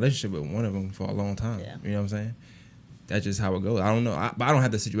you was in a relationship with one of them for a long time. Yeah. You know what I'm saying? That's just how it goes. I don't know. But I don't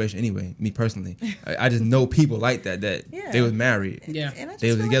have the situation anyway, me personally. I just know people like that they was married. Yeah.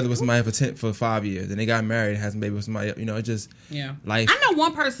 They was together with somebody for 5 years. Then they got married and had some baby with somebody else. You know, it just life. I know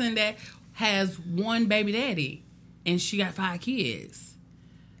one person that has one baby daddy and she got 5 kids.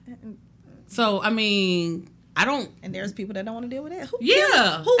 So, I mean, I don't... And there's people that don't want to deal with that. Who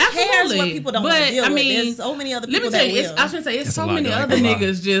cares what people don't want to deal with? There's so many other people that will. I should say, it's so many other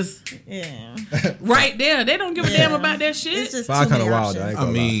niggas just right there. They don't give a damn about that shit. It's just kind of wild. I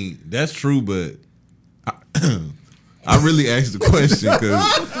mean, that's true, but I really asked the question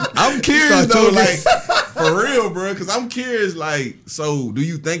because I'm curious though, like, for real, bro, because I'm curious, like, so do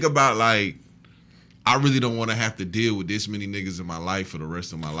you think about, like, I really don't want to have to deal with this many niggas in my life for the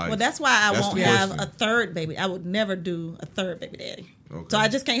rest of my life. Well, that's why I won't have a third baby. I would never do a third baby daddy. Okay. So I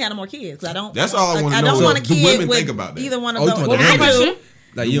just can't have no more kids. I don't. That's all I want to know. I don't want a kid do women with think about that? Either one of those. I do.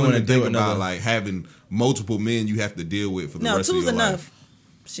 Like you want to think about like having multiple men you have to deal with for the rest of your life. No, 2's enough.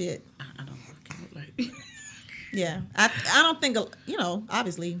 Shit. I don't like. Yeah, I don't think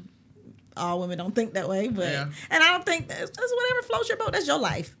obviously. All women don't think that way, but and I don't think that's whatever floats your boat. That's your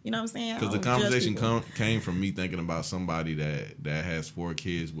life. You know what I'm saying? Because the conversation came from me thinking about somebody that has 4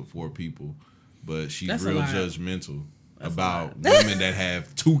 kids with 4 people, but she's real judgmental about women that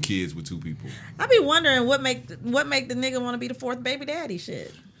have 2 kids with 2 people. I be wondering what make the nigga want to be the 4th baby daddy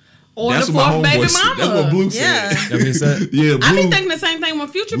shit. Or that's the 4th baby mama. That's what Blue said. Yeah, Blue, I be thinking the same thing when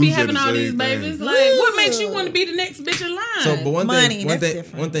Future Blue be having all these babies. Thing. Like, what makes you want to be the next bitch in line? So, but one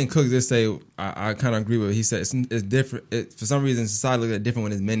thing Cook did say, I kind of agree with. He said it's different. For some reason, society looks at it different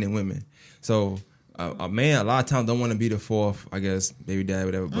when it's men and women. So, a man a lot of times don't want to be the 4th, I guess, baby dad,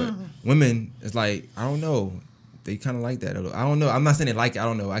 whatever. But women, it's like I don't know. They kind of like that. I don't know. I'm not saying they like it. I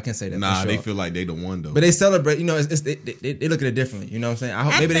don't know. I can't say that. Nah, for sure. they feel like they the one though. But they celebrate. You know, they look at it differently. You know what I'm saying? I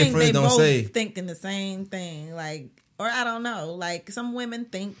hope maybe their friends don't say thinking the same thing. Like, or I don't know. Like some women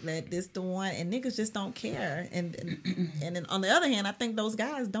think that this the one, and niggas just don't care. And then on the other hand, I think those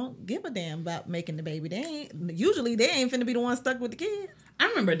guys don't give a damn about making the baby. They ain't finna be the one stuck with the kids. I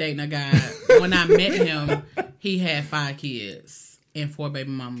remember dating a guy when I met him. He had 5 kids and 4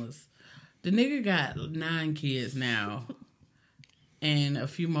 baby mamas. The nigga got 9 kids now, and a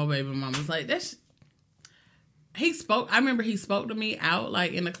few more baby mamas. Like that's. He spoke. I remember he spoke to me out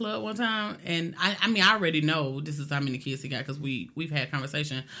like in the club one time, and I mean I already know this is how many kids he got because we've had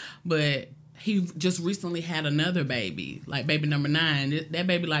conversation, but he just recently had another baby, like baby number 9. That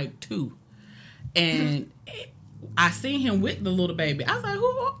baby like 2, and I seen him with the little baby. I was like,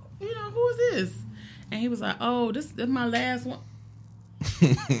 who is this? And he was like, oh, this is my last one.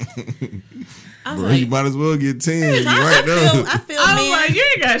 Bro, you might as well get 10 right now. I feel I was like, you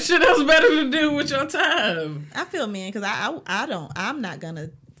ain't got shit else better to do with your time. I feel man because I'm not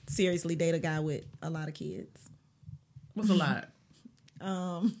gonna seriously date a guy with a lot of kids. What's a lot?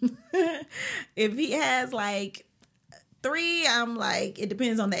 If he has like 3, I'm like it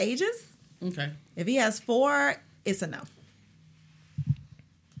depends on the ages. Okay. If he has 4, it's a no.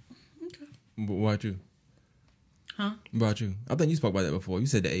 Okay. But what about you? Huh? About you? I think you spoke about that before. You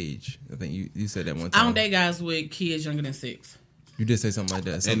said the age. I think you said that one time. I don't date guys with kids younger than 6. You did say something like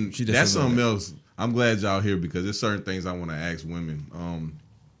that. And that's something else. I'm glad y'all here because there's certain things I want to ask women.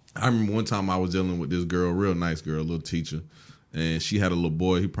 I remember one time I was dealing with this girl, real nice girl, a little teacher, and she had a little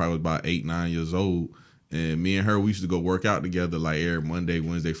boy. He probably was about 8, 9 years old. And me and her, we used to go work out together like every Monday,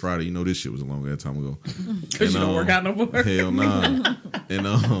 Wednesday, Friday. You know, this shit was a long ass time ago. Because you don't work out no more. Hell nah.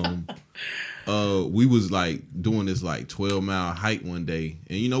 And we was like doing this like 12-mile hike one day.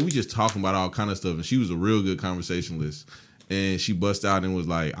 And, you know, we just talking about all kind of stuff. And she was a real good conversationalist. and she bust out and was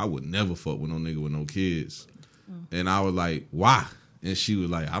like, I would never fuck with no nigga with no kids. And I was like, why? And she was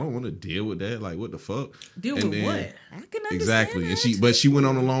like, I don't want to deal with that. Like, what the fuck? Deal and with what? I can understand Exactly. that. And she went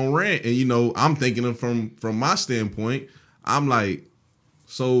on a long rant, and you know, I'm thinking of from my standpoint, I'm like,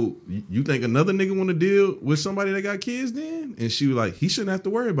 so you think another nigga want to deal with somebody that got kids then? And she was like, he shouldn't have to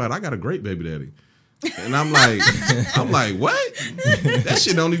worry about it. I got a great baby daddy. And I'm like, what? That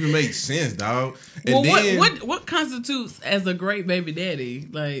shit don't even make sense, dog. And Well, then what constitutes as a great baby daddy?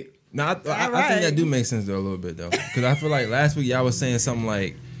 Like, No, I think that do make sense though a little bit though, because I feel like last week y'all was saying something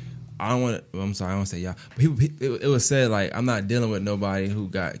like, I don't want to. I'm sorry, I don't say y'all. But it was said like, I'm not dealing with nobody who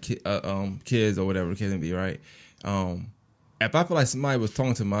got kids or whatever the case may be, right? If I feel like somebody was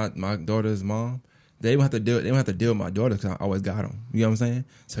talking to my daughter's mom, they don't have to deal with my daughter because I always got them. You know what I'm saying?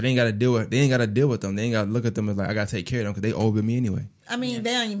 So they ain't got to deal with them. They ain't got to look at them as like I got to take care of them because they older than me anyway. I mean, they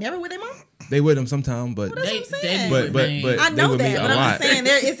ain't never with their mom. They with them sometime, but Well, that's what I'm saying. but I they know with me that, a but I'm lot.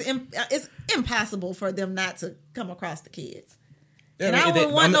 just saying it's impossible for them not to come across the kids. And I mean,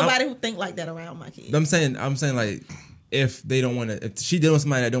 wouldn't want nobody who think like that around my kids. I'm saying like, if they don't want to, if she dealing with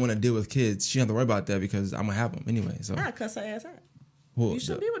somebody that don't want to deal with kids, she don't have to worry about that because I'm gonna have them anyway. So I cuss her ass out. Who- You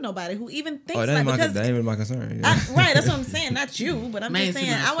shouldn't be with nobody who even thinks Oh, that like ain't, because that ain't really my concern. Yeah. right, that's what I'm saying. Not you, but I'm Man, just too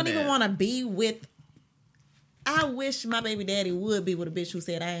saying nice I wouldn't for even that. want to be with. I wish my baby daddy would be with a bitch who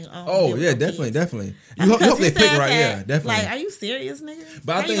said I ain't. Oh yeah, definitely. You hope they pick right. Yeah, definitely. Like, are you serious, nigga?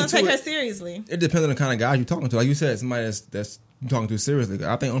 But I How you think, gonna too, take her it- seriously? It depends on the kind of guy you're talking to. Like you said, somebody that's you talking to seriously. I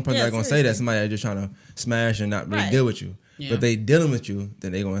think the only person Yeah, that's gonna say that seriously. somebody that's just trying to smash and not really Right. deal with you. Yeah. But they dealing with you,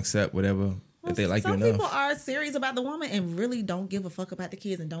 then they gonna accept whatever if they like you Some enough. people are serious about the woman and really don't give a fuck about the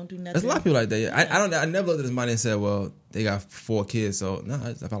kids and don't do nothing. There's a lot of people like that. Yeah. I never looked at somebody and said, well, they got 4 kids, so no,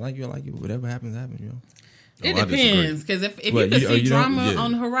 if I like you, I like you. Whatever happens, happens. You know. it I disagree. depends. Because if What, you can see you don't- drama yeah.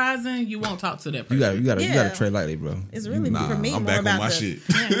 on the horizon, you won't talk to that person. You gotta Yeah. tread lightly, bro. It's really Nah, for me I'm more back about on my the, shit.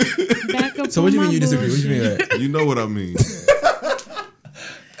 Yeah. Back up So what on do you mean my you disagree? What do you mean bullshit. by that? You know what I mean.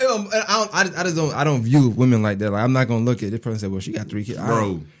 I just don't view women like that. Like I'm not gonna look at this person and say, well, she got 3 kids.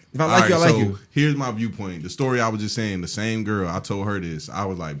 Bro. If I like you, I like you. Here's my viewpoint. The story I was just saying, the same girl, I told her this. I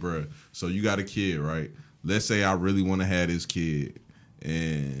was like, bruh, so you got a kid, right? Let's say I really want to have this kid.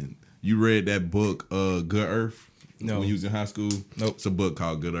 And you read that book, Good Earth? No. When you was in high school? Nope. It's a book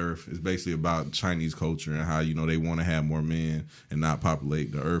called Good Earth. It's basically about Chinese culture and how, you know, they want to have more men and not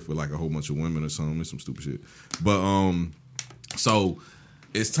populate the earth with like a whole bunch of women or something. It's some stupid shit. But, so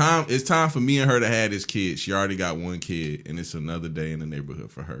it's time for me and her to have this kid. She already got 1 kid, and it's another day in the neighborhood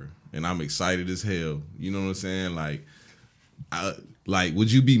for her. And I'm excited as hell. You know what I'm saying? Like,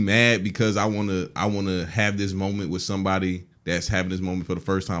 would you be mad because I wanna have this moment with somebody that's having this moment for the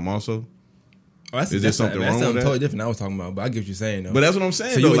first time also? Oh, Is there something wrong with that? Totally different. I was talking about, but I get what you're saying though. But that's what I'm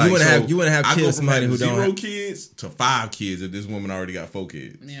saying. So though. you wanna have I kids go with from somebody having who don't 0 have- kids to 5 kids if this woman already got 4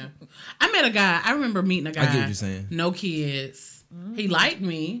 kids. Yeah. I met a guy. I remember meeting a guy. I get what you're saying. No kids. He liked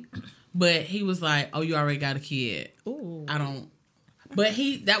me, but he was like, oh, you already got a kid. Ooh. I don't. But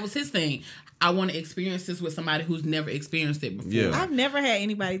that was his thing. I want to experience this with somebody who's never experienced it before. Yeah. I've never had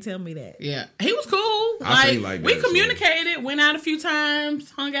anybody tell me that. Yeah. He was cool. I feel like we that, so- communicated, went out a few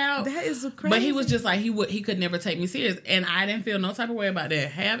times, hung out. That is crazy. But he was just like, he could never take me serious. And I didn't feel no type of way about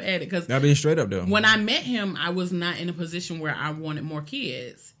that. Have at it. Because Not being straight up though. when I met him, I was not in a position where I wanted more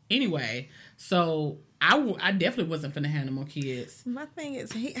kids anyway. So I definitely wasn't finna have no more kids. My thing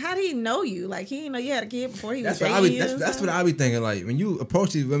is, how did he know you? Like, he didn't know you had a kid before he was That's what dating I be. you. That's what I be thinking. Like when you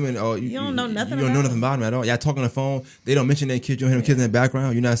approach these women, or you don't know nothing You don't about know nothing about them at all. Y'all talk on the phone. They don't mention their kids. You don't hear them kids in the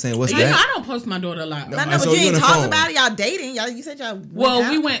background. You're not saying what's You know, that. I don't post my daughter a lot. I know, So but you you on ain't the talked phone. about it. Y'all dating. You said y'all. Well,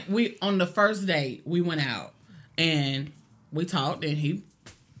 out. we on the first date, we went out and we talked, and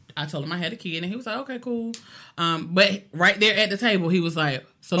I told him I had a kid, and he was like, okay, cool. But right there at the table, he was like,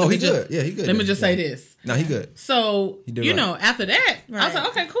 so Oh, let me he just, good. Yeah, he good Let me then. just Yeah. say this. No, he good. So, He did you right. know, after that, I was Right. like,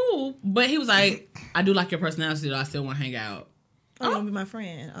 okay, cool. But he was like, I do like your personality, though. I still want to hang out. Oh, you want to be my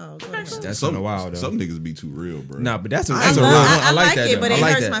friend? Oh, go ahead. That's Some kind of wild though. Some niggas be too real, bro. Nah, but that's a I real love- one. I I like like that. it, though. but I it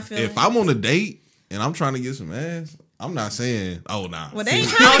like hurts that. my feelings. If I'm on a date and I'm trying to get some ass, I'm not saying, oh, nah. Well, they ain't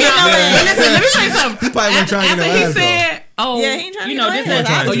See, trying to get no But ass. listen, let me tell you something. He probably wasn't trying to get no After he ass, though. said, oh, Yeah, he ain't trying to you get know, no this ass.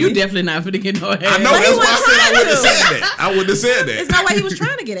 that. Oh, He you wasn't definitely not finna get no ass. I know, But he that's why I wasn't said I trying wouldn't have to. said that. I wouldn't have said It's that. no way he was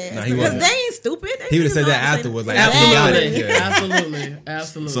trying to get ass. Nah, he because wasn't. they ain't stupid. He would have said just that know how to afterwards, say- like, after he got it. Absolutely, Yeah. absolutely,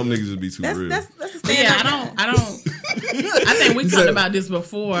 absolutely. Some niggas would be too real. That's the But yeah, standard. I don't. I think we talked about this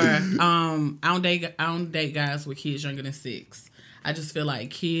before. I don't date guys with kids younger than 6. I just feel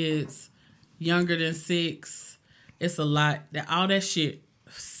like kids younger than 6, it's a lot. All that shit,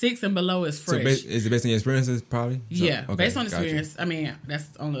 6 and below is So fresh. is it based on your experiences? Probably. So, Yeah, okay, based on gotcha. experience. I mean, that's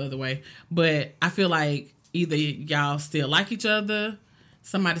on the other way. But I feel like either y'all still like each other,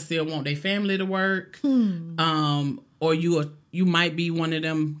 somebody still want their family to work, or you might be one of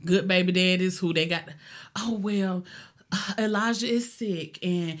them good baby daddies who they got, oh, well, Elijah is sick,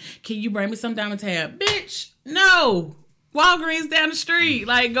 and can you bring me some Diamond Tab? Bitch, no. Walgreens down the street.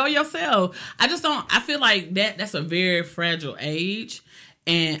 Like, go yourself. I feel like that's a very fragile age.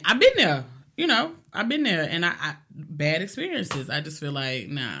 And I've been there. I've been there. And I bad experiences. I just feel like,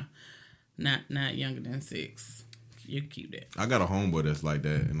 nah, not younger than 6. You keep that. I got a homeboy that's like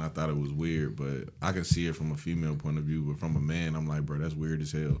that, and I thought it was weird, but I can see it from a female point of view. But from a man, I'm like, bro, that's weird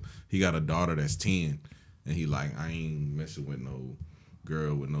as hell. He got a daughter that's 10, and he like, I ain't messing with no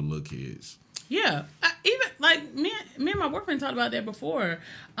girl with no little kids. Yeah, even like me and my boyfriend talked about that before,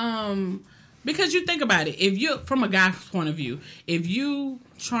 because you think about it. If you, from a guy's point of view, if you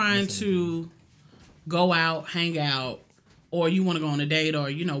trying to go out, hang out, or you want to go on a date,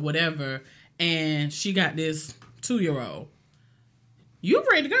 or whatever, and she got this 2-year-old, you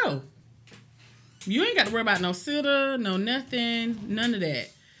ready to go. You ain't got to worry about no sitter, no nothing, none of that.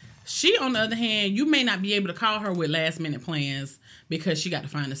 She, on the other hand, you may not be able to call her with last minute plans because she got to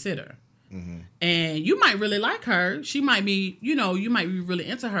find a sitter. Mm-hmm. And you might really like her. She might be, you might be really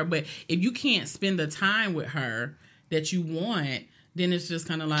into her. But if you can't spend the time with her that you want, then it's just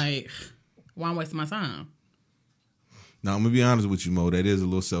kind of like, why I'm wasting my time? Now, I'm going to be honest with you, Mo. That is a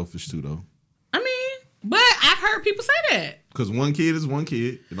little selfish, too, though. I mean, but I've heard people say that. Because one kid is one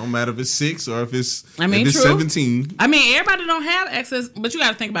kid. It don't matter if it's 6 or if it's, true. 17. I mean, everybody don't have access, but you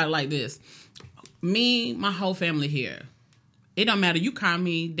got to think about it like this. Me, my whole family here. It don't matter. You call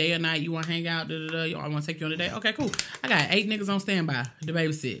me day or night. You want to hang out. I want to take you on a date. Okay, cool. I got 8 niggas on standby to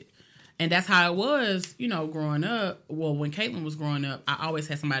babysit. And that's how it was, growing up. Well, when Caitlin was growing up, I always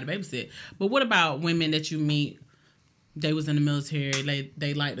had somebody to babysit. But what about women that you meet? They was in the military.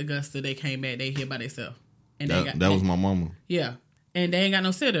 They liked Augusta. They came back. They here by themselves. And that was my mama. Yeah. And they ain't got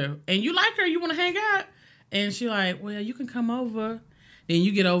no sitter. And you like her. You want to hang out. And she like, well, you can come over. Then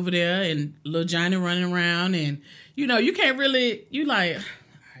you get over there and little Johnny running around. And, you can't really, you like, all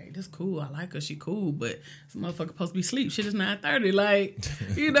right, this cool. I like her. She cool. But this motherfucker supposed to be asleep. Shit is 9:30. Like,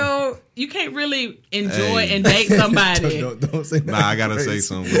 you can't really enjoy and date somebody. Don't say that. Nah, I got to say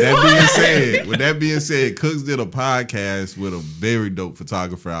something. With that being said, Cooks did a podcast with a very dope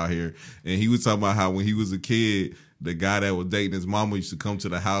photographer out here. And he was talking about how when he was a kid, the guy that was dating his mama used to come to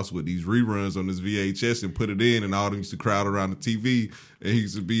the house with these reruns on his VHS and put it in, and all them used to crowd around the TV, and he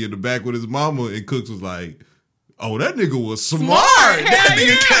used to be in the back with his mama, and Cooks was like, oh, that nigga was smart. That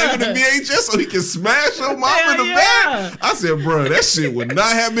nigga came with the VHS so he can smash your mama in the back. I said, bro, that shit would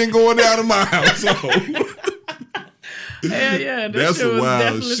not have been going down in my household. Hell yeah. That's some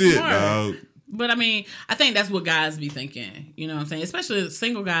wild shit, dog. But I mean, I think that's what guys be thinking. You know what I'm saying? Especially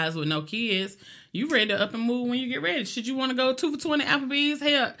single guys with no kids. You ready to up and move when you get ready. Should you want to go 2 for $20 Applebee's?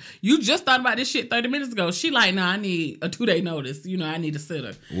 Hell, you just thought about this shit 30 minutes ago. She like, nah, I need a 2-day notice. I need a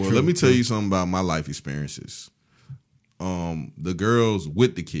sitter. Well, let me tell you something about my life experiences. The girls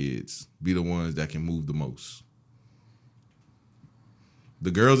with the kids be the ones that can move the most.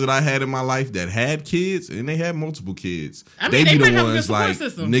 The girls that I had in my life that had kids, and they had multiple kids, they be the ones like,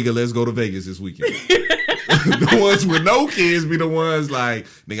 nigga, let's go to Vegas this weekend. The ones with no kids be the ones like,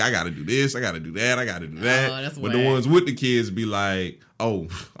 nigga, I gotta do this, I gotta do that, I gotta do that. But the ones with the kids be like, oh,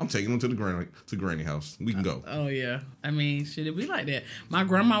 I'm taking them to granny house. We can go. Oh yeah, I mean, shit, it be like that. My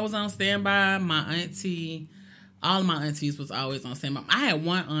grandma was on standby. My auntie, all of my aunties was always on standby. I had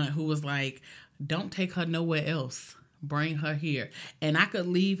one aunt who was like, don't take her nowhere else. Bring her here. And I could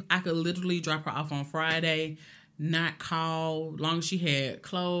literally drop her off on Friday, not call, long as she had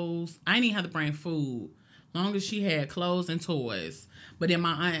clothes. I didn't even have to bring food. Long as she had clothes and toys. But then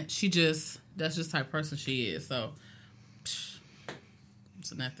my aunt, that's just the type of person she is. So, it's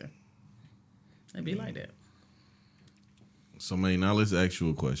nothing. It'd be like that. So, man, now let's ask you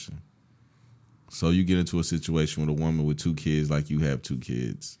a question. So you get into a situation with a woman with 2 kids like you have 2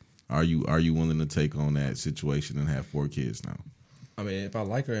 kids. Are you willing to take on that situation and have 4 kids now? I mean, if I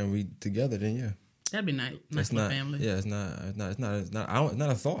like her and we together, then yeah. That'd be nice for the family. Yeah, it's not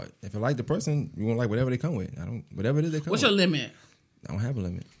a thought. If I like the person, you want to like whatever they come with. Whatever it is they come with. What's your limit? I don't have a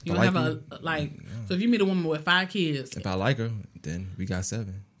limit. You don't have so if you meet a woman with 5 kids. If I like her, then we got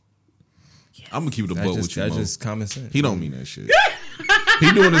 7. Yes. I'm going to keep it a buck with you, That's just common sense. He don't mean that shit.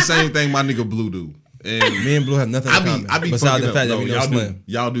 He doing the same thing my nigga Blue do. And me and Blue have nothing in common. I be besides the fact that we know Slim.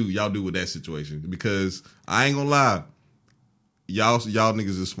 Y'all do with that situation. Because I ain't gonna lie, y'all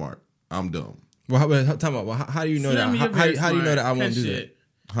niggas is smart. I'm dumb. Well, how do you know Slim, that? How do you know that I won't do that?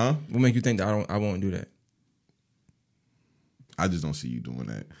 Huh? What make you think that I won't do that? I just don't see you doing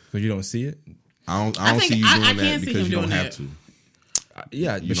that. Because you don't see it? I don't see you doing I that can see because him you don't doing have that. to.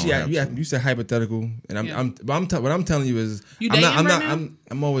 Yeah, You but don't have to. you said hypothetical, and what I'm telling you is You dating right now?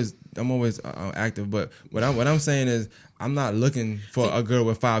 I'm always active, but what I'm saying is I'm not looking for a girl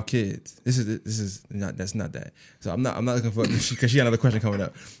with 5 kids. That's not that. So I'm not looking for because she got another question coming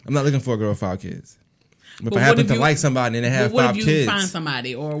up. I'm not looking for a girl with 5 kids. But if I happen to like somebody and they have 5 what if you kids, find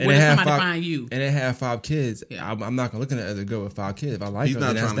somebody, or what and if they have somebody 5 find you? and they have 5 kids, Yeah. I'm not gonna look at it as a girl with 5 kids. If I like He's her,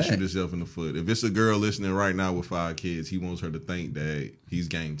 not then trying to that's shoot that. himself in the foot. If it's a girl listening right now with 5 kids, he wants her to think that he's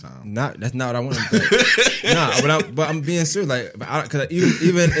game time. That's not what I want him to think. But I'm being serious. Like, because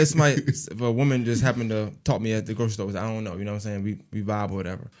even if a woman just happened to talk me at the grocery store, I don't know. You know what I'm saying? We vibe or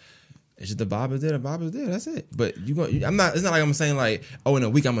whatever. It's just the vibe is there. The vibe is there. That's it. But I'm not. It's not like I'm saying like, oh, in a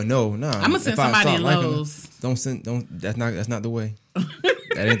week I'm gonna know. Nah, I'm gonna send somebody in Lowe's. Don't. That's not the way.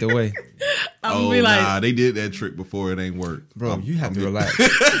 That ain't the way, They did that trick before. It ain't worked, bro. You have to relax.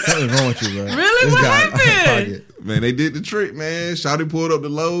 Something's wrong with you, bro. Really? This What guy- happened? Man, they did the trick, man. Shawty pulled up the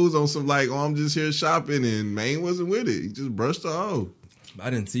Lowe's on some like, I'm just here shopping, and Maine wasn't with it. He just brushed her off. I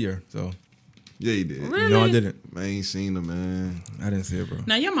didn't see her, so Yeah, he did. Really? no, I didn't. Maine seen her, man. I didn't see her, bro.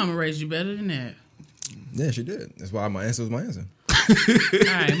 Now your mama raised you better than that. Yeah, she did. That's why my answer was my answer. All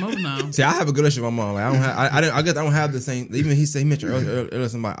right, moving on. See, I have a good relationship with my mom. Like, I guess I don't have the same. Even he mentioned earlier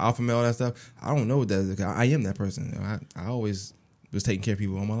something about alpha male and that stuff. I don't know what that is. I am that person. I always was taking care of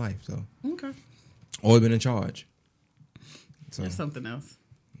people all my life. So Okay, always been in charge. So that's something else.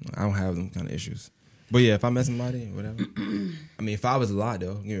 I don't have them kind of issues. But yeah, if I met somebody, whatever. I mean, 5 is a lot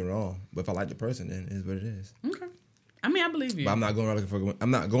though. Don't get me wrong. But if I like the person, then it is what it is. Okay, I mean I believe you. But I'm not going around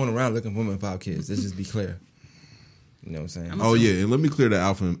looking for women with 5 kids. Let's just be clear. You know what I'm saying? Oh yeah, and let me clear the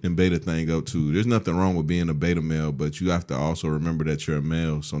alpha and beta thing up too. There's nothing wrong with being a beta male, but you have to also remember that you're a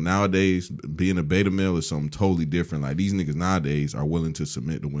male. So nowadays, being a beta male is something totally different. Like these niggas nowadays are willing to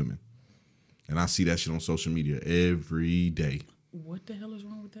submit to women, and I see that shit on social media every day. What the hell is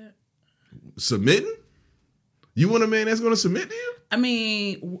wrong with that? Submitting? You want a man that's going to submit to you? I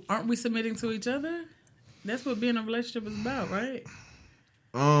mean, aren't we submitting to each other? That's what being in a relationship is about, right?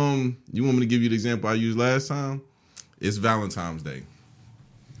 You want me to give you the example I used last time? It's Valentine's Day.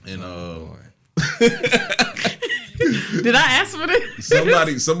 And Did I ask for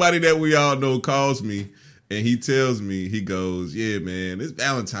this? somebody that we all know calls me and he tells me, he goes, yeah, man, this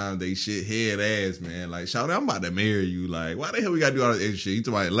Valentine's Day shit, head ass, man. Like, Shawty, I'm about to marry you. Like, why the hell we gotta do all this extra shit? He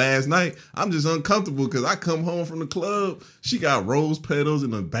talking about last night, I'm just uncomfortable because I come home from the club, she got rose petals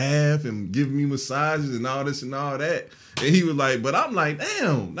in the bath and giving me massages and all this and all that. And he was like, but I'm like,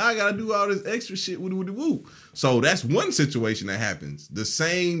 damn, now I gotta do all this extra shit, woo. So that's one situation that happens. The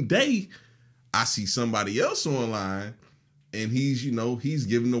same day, I see somebody else online and he's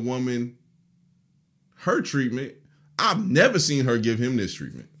giving the woman her treatment. I've never seen her give him this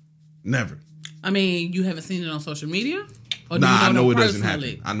treatment. Never. I mean, you haven't seen it on social media? Or Nah, I know it personally? doesn't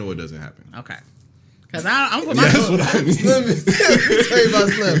happen. I know it doesn't happen. Okay. Because I'm put Yeah, that's what I mean. Slim, tell you about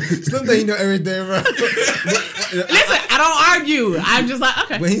Slim. Slim think he know everything, bro. Listen, I don't argue. I'm just like,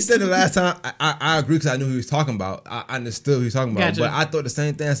 okay. When he said the last time, I agree because I knew who he was talking about. I understood who he was talking about. Gotcha. But I thought the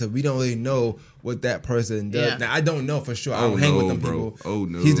same thing. I said, we don't really know what that person does. Yeah. Now, I don't know for sure. I Oh, don't hang with no, them bro. people. Oh,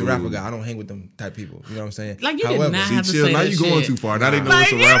 no. He's the rapper guy. I don't hang with them type people. You know what I'm saying? Like, you did not See, have to chill. say Now that you going shit. too far. Now they know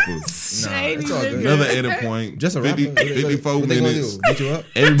Like, it's a rapper. shady it's all good. nigga. Another edit point. Just a rapper. 54 What they gonna minutes. do? Beat you up?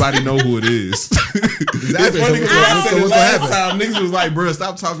 Everybody know who it is. Exactly. It's funny So because I what's said it gonna last happen? time. Niggas was like, bro,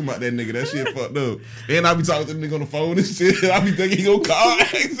 stop talking about that nigga. That shit fucked up. And I be talking to the nigga on the phone and shit. I be thinking he gonna call.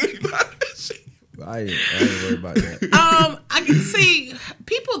 I ain't worried about that. I can see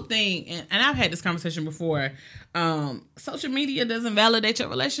people think, and I've had this conversation before. Social media doesn't validate your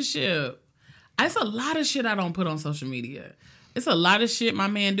relationship. It's a lot of shit I don't put on social media. It's a lot of shit my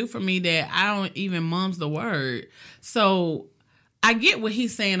man do for me that I don't even mum's the word. So I get what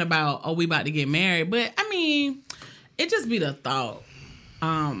he's saying about, oh, we about to get married, but I mean, it just be the thought.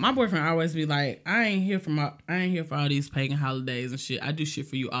 My boyfriend always be like, I ain't here for all these pagan holidays and shit. I do shit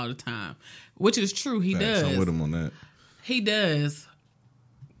for you all the time, which is true. He does. I'm with him on that. He does.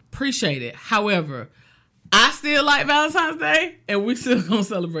 Appreciate it. However, I still like Valentine's Day, and we still gonna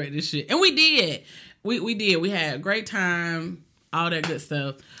celebrate this shit. And we did. We did. We had a great time, all that good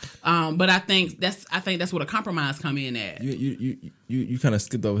stuff. But I think that's what a compromise come in at. You kind of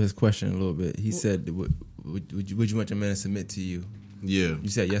skipped over his question a little bit. He said, would you want your man to submit to you? Yeah. You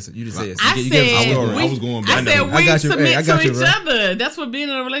said yes. You just said yes. I You gave a story. I was going back. I said I we got you. submit Hey, I got to you, each bro. other. That's what being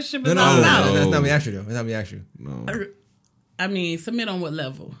in a relationship is No, all about. that's not what we asked you though. That's not what we asked you. No. I mean, submit on what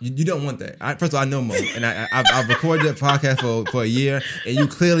level? You don't want that. First of all, I know Mo, and I've recorded the podcast for a year, and you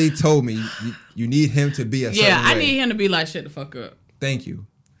clearly told me you need him to be a certain Yeah, I way. need him to be like, shut the fuck up. Thank you.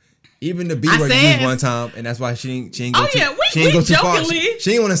 Even the B I word said- used one time, and that's why she ain't go Oh, too, yeah, she we ain't go too far. jokingly-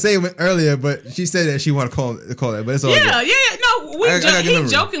 She didn't want to say it earlier, but she said that she want to call it, but it's all good. Yeah. No, I got he memory.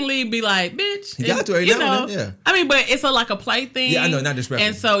 jokingly be like, "Bitch." He got to every you now and then, yeah. I mean, but it's like a play thing. Yeah, I know, not disrespectful.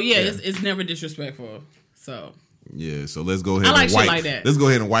 And so Yeah. it's never disrespectful. So Yeah, so let's go ahead I like and shit wipe. like that. Let's go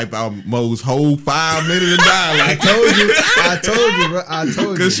ahead and wipe out Mo's whole 5 minute of dialogue. I told you, bro. I told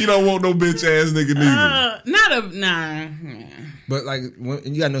you. Because she don't want no bitch ass nigga neither. nah. But like, you gotta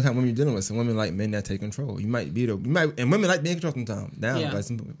know what kind of women you're dealing with. Some women like men that take control. And women like being in control sometimes. Now, Yeah. like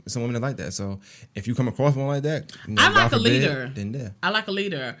some women that like that. So if you come across one like that, I like God a forbid, leader. Then yeah. I like a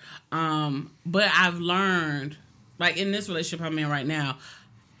leader. But I've learned, like in this relationship I'm in right now,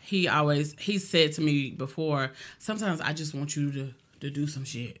 he said to me before, sometimes I just want you to do some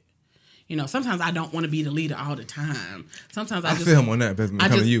shit. You know, sometimes I don't want to be the leader all the time. Sometimes I just feel him on that, but when it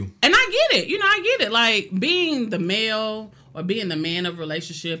comes to you. And I get it. You know, I get it. Like being the male or being the man of a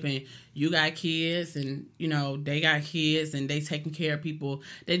relationship and you got kids and, you know, they got kids and they taking care of people.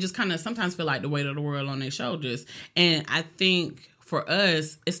 They just kind of sometimes feel like the weight of the world on their shoulders. And I think for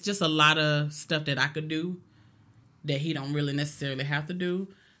us, it's just a lot of stuff that I could do that he don't really necessarily have to do.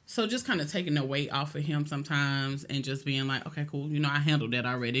 So just kind of taking the weight off of him sometimes and just being like, okay, cool. You know, I handled that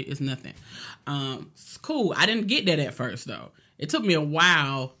already. It's nothing. It's cool. I didn't get that at first, though. It took me a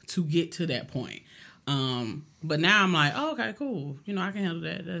while to get to that point. But now I'm like, oh, okay, cool. You know, I can handle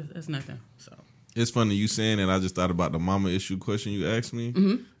that. That's nothing. So It's funny you saying that. I just thought about the mama issue question you asked me.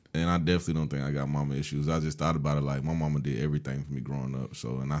 Mm-hmm. And I definitely don't think I got mama issues. I just thought about it like my mama did everything for me growing up.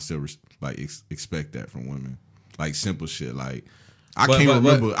 So, and I still expect that from women. Like simple shit. Like, I can't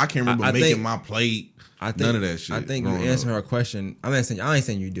remember making my plate. None of that shit. I think you answer her question. I ain't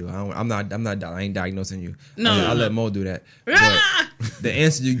saying you do. I ain't diagnosing you. No, I'll let Mo do that. But the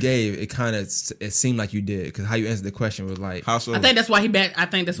answer you gave, it seemed like you did because how you answered the question was like. How so? I think that's why he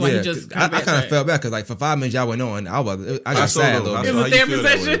just. I kind of felt bad because like for 5 minutes y'all went on. I got sad a little bit. It was a therapy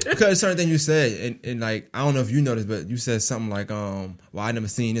session. Because certain things you said and like I don't know if you noticed, but you said something like well I never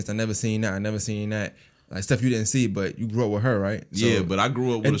seen this, I never seen that, I never seen that. Like stuff you didn't see, but you grew up with her, right? So, yeah, but I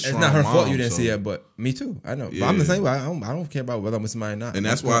grew up with a strong mom. It's not her fault you didn't see it, but me too. I know. Yeah. But I'm the same way. I don't care about whether I'm with somebody or not. And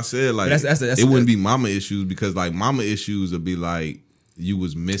that's why I said like it wouldn't be mama issues because like mama issues would be like you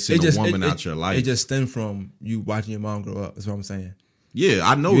was missing a woman out your life. It just stemmed from you watching your mom grow up. That's what I'm saying. Yeah,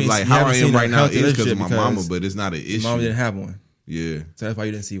 I know like how I am right now is because of my mama, but it's not an issue. Your mom didn't have one. Yeah. So that's why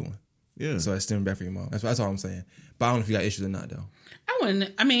you didn't see one. Yeah. So it stemmed back from your mom. That's all I'm saying. But I don't know if you got issues or not though. I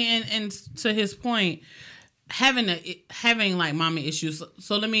wouldn't. I mean, and to his point, having like mommy issues.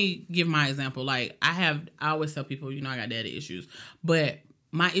 So let me give my example. Like I always tell people, you know, I got daddy issues, but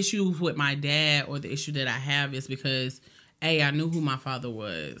my issue with my dad or the issue that I have is because I knew who my father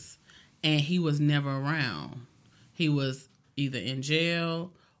was and he was never around. He was either in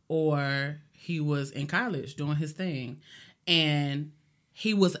jail or he was in college doing his thing. And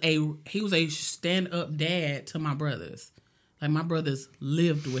he was a stand-up dad to my brothers. Like, my brothers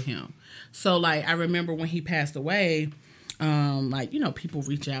lived with him. So, like, I remember when he passed away, like, you know, people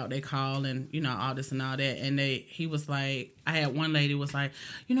reach out, they call and, you know, all this and all that. And he was like, I had one lady was like,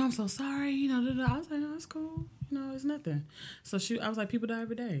 you know, I'm so sorry, you know, I was like, no, it's cool. You know, it's nothing. So I was like, people die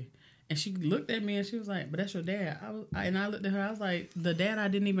every day. And she looked at me and she was like, but that's your dad. And I looked at her, I was like, the dad I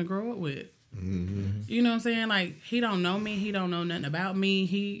didn't even grow up with. Mm-hmm. You know what I'm saying? Like, he don't know me. He don't know nothing about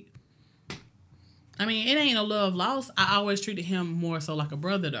me. I mean, it ain't no love lost. I always treated him more so like a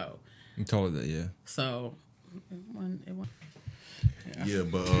brother, though. You told her that, yeah. So, yeah,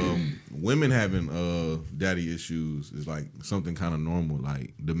 but women having daddy issues is like something kind of normal.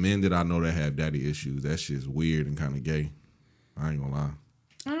 Like the men that I know that have daddy issues, that shit's weird and kind of gay. I ain't gonna lie.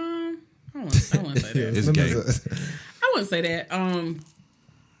 I wouldn't say that. It's gay. I wouldn't say that.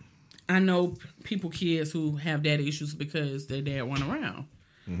 I know kids who have daddy issues because their dad wasn't around.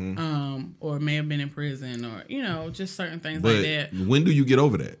 Mm-hmm. Or may have been in prison, or you know, just certain things like that. When do you get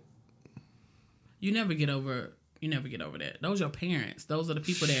over that? You never get over that. Those are your parents. Those are the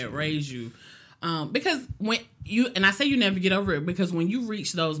people that raised you. Because when I say you never get over it because when you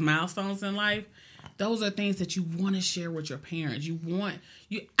reach those milestones in life, those are things that you want to share with your parents.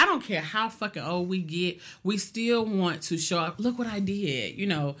 I don't care how fucking old we get, we still want to show up. Look what I did. You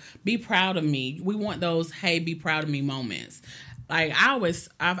know, be proud of me. We want those, hey, be proud of me moments. Like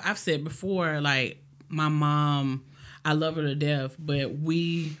I've said before, like my mom, I love her to death, but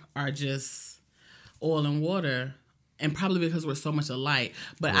we are just oil and water. And probably because we're so much alike.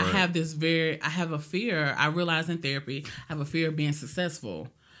 But right. I have a fear, I realize in therapy, I have a fear of being successful.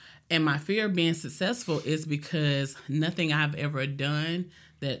 And my fear of being successful is because nothing I've ever done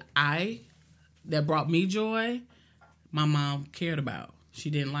that brought me joy, my mom cared about. she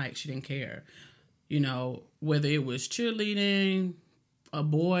didn't like. She didn't care. You know, whether it was cheerleading, a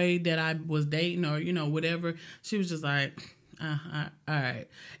boy that I was dating, or, you know, whatever. She was just like, all right.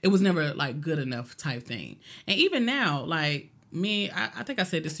 It was never like good enough type thing. And even now, like me, I think I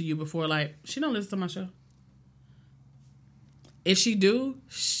said this to you before, like, she don't listen to my show. If she do,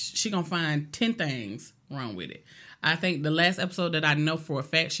 she gonna find 10 things wrong with it. I think the last episode that I know for a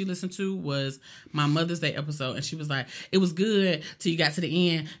fact she listened to was my Mother's Day episode, and she was like, it was good till you got to the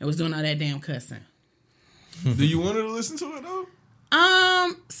end and was doing all that damn cussing. Do you want her to listen to it though?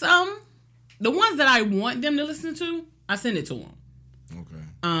 The ones that I want them to listen to, I send it to them.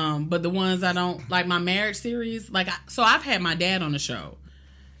 Okay. But the ones I don't, like my marriage series, like, so I've had my dad on the show.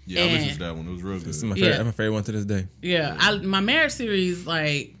 Yeah, I listened to that one. It was real good. It's my favorite one to this day. Yeah, my marriage series,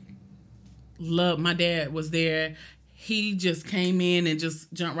 like, love. My dad was there. He just came in and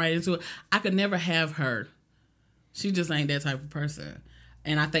just jumped right into it. I could never have her. She just ain't that type of person,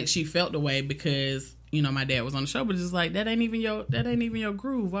 and I think she felt the way because, you know, my dad was on the show, but it's like that ain't even your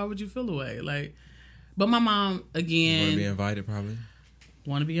groove. Why would you feel the way? Like, but my mom again Want to be invited, probably.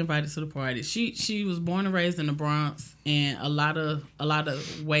 Want to be invited to the party. She was born and raised in the Bronx, and a lot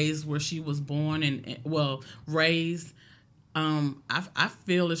of ways where she was born and raised, I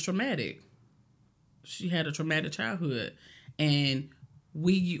feel is traumatic. She had a traumatic childhood, and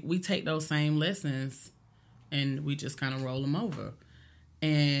we take those same lessons and we just kind of roll them over.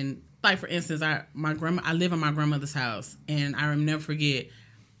 And like, for instance, I live in my grandmother's house, and I never forget,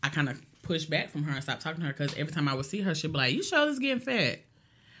 I kind of pushed back from her and stopped talking to her because every time I would see her, she'd be like, "You sure is getting fat,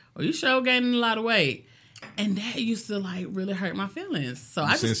 or you sure gaining a lot of weight," and that used to like really hurt my feelings. So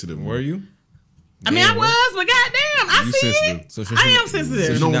I just sensitive. Were you? I mean, I was, but goddamn, I You see sensitive. it. So I am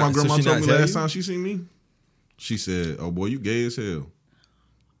sensitive. You know what my So grandma she told not me tell last you? time she seen me? She said, "Oh boy, you gay as hell."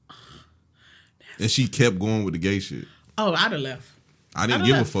 And she kept going with the gay shit. Oh, I'd have left. I didn't I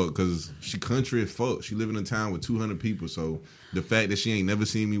give don't a fuck because she country as fuck. She live in a town with 200 people. So the fact that she ain't never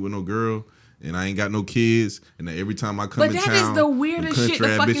seen me with no girl and I ain't got no kids, and that every time I come But in that town, is the weirdest them shit to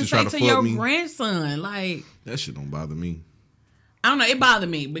country ass fucking bitches try say to to fuck your me. grandson. Like, That shit don't bother me. I don't know. It bothered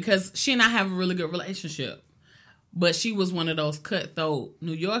me because she and I have a really good relationship. But she was one of those cutthroat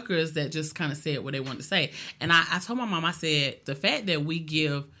New Yorkers that just kind of said what they wanted to say. And I told my mom, I said, the fact that we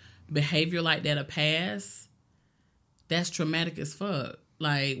give behavior like that a pass, that's traumatic as fuck.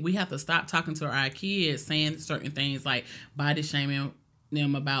 Like, we have to stop talking to our kids, saying certain things, like body shaming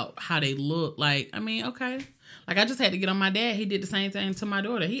them about how they look. Like, I mean, okay. Like, I just had to get on my dad. He did the same thing to my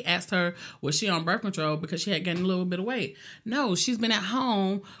daughter. He asked her, was she on birth control because she had gained a little bit of weight? No, she's been at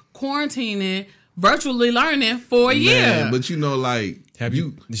home quarantining, virtually learning for a year. But you know, like,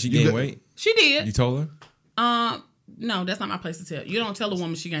 Did she gain weight? She did. You told her? No, that's not my place to tell. You don't tell a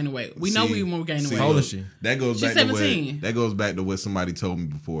woman she gained weight. We know when we're gaining weight. How old is she? That goes She's back 17. That goes back to what somebody told me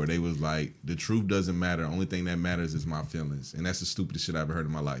before. They was like, the truth doesn't matter. Only thing that matters is my feelings. And that's the stupidest shit I've ever heard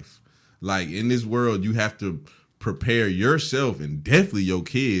in my life. Like, in this world, you have to prepare yourself and definitely your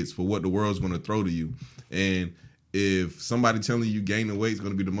kids for what the world's going to throw to you. And if somebody telling you gaining weight is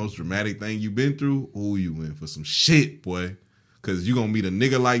going to be the most dramatic thing you've been through, you in for some shit, boy. Because you're going to meet a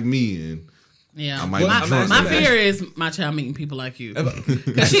nigga like me and Yeah, I might be drunk. my fear is my child meeting people like you.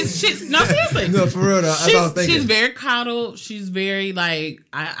 Because she's no, seriously. No, for real though. That's what I was thinking. She's very coddled. She's very like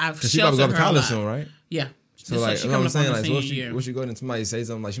I've Because she about to go sheltered to her a college lot. soon, right? Yeah. So like, she you know what I'm saying? up on Like, her so senior year. what she go to somebody say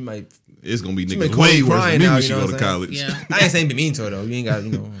something like she might. It's going to be She may niggas call way you worse crying than me now, when you she know go what to I'm college. Yeah. I ain't saying be mean to her though. You ain't got,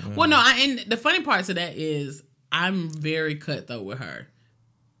 you know. Well, no, and the funny part to that is I'm very cutthroat with her.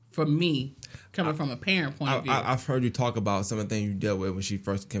 For me, coming from a parent point of view. I've heard you talk about some of the things you dealt with when she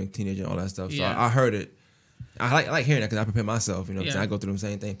first became a teenager and all that stuff. So Yeah. I heard it. I like hearing that because I prepare myself. You know, what I'm Yeah. saying? I go through the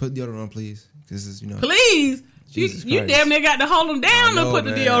same thing. Put deodorant on, please. This is, you know. Please. Jesus You Christ. damn near got to hold them I down know, and put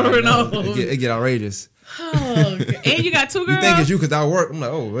man, the I deodorant know. on. It get outrageous. Oh, and you got two girls? You think it's you because I work. I'm like,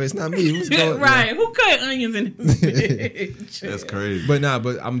 oh, it's not me. What's going on? Right. Who cut onions in this bitch? That's crazy. But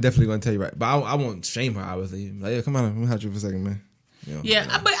I'm definitely going to tell you right. But I won't shame her, obviously. Like, yeah, come on. Let me have you for a second, man. You know, Yeah,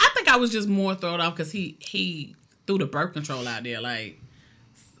 but I think I was just more thrown off because he threw the birth control out there. Like,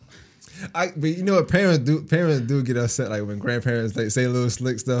 But you know what parents do? Parents do get upset like when grandparents like say little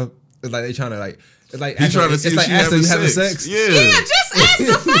slick stuff. It's like they trying to like. It's like He's trying to see it's if like she after having you having sex. sex. yeah, just ask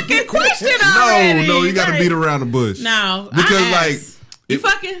the fucking question already. No, you got to Like, beat around the bush. No, Because, I like, asked. You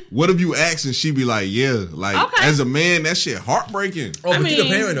fucking? What if you ask and she be like, yeah, like Okay. as a man, that shit heartbreaking. Oh, I but you're the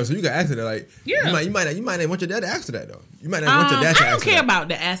mean- parent though, so you can ask her that. Like, Yeah. you might not want your dad to ask her that though. You might not want your dad to I don't ask her care that. about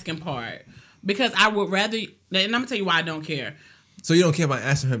the asking part because I would rather. And I'm gonna tell you why I don't care. So you don't care about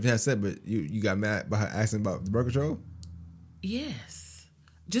asking her if she has sex, but you got mad by her asking about the birth control. Yes,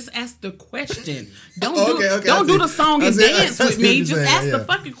 Just ask the question. Don't Okay, don't do the song and dance with me. you're Just saying, ask yeah. the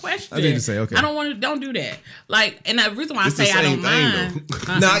fucking question. I see what you're saying, okay. I don't want to. Don't do that. Like, and the reason why It's I the say I same don't thing,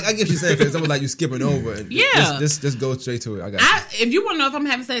 mind. No, I get what you're saying, because it's almost like you skipping over. And Yeah. Just go straight to it. I got you. If you want to know if I'm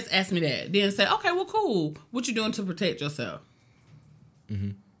having sex, ask me that. Then say, okay, well, cool. What you doing to protect yourself?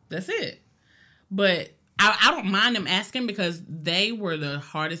 Mm-hmm. That's it. But I don't mind them asking because they were the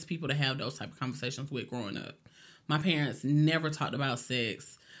hardest people to have those type of conversations with growing up. My parents never talked about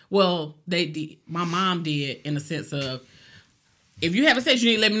sex. Well, they did. My mom did in the sense of, if you have sex,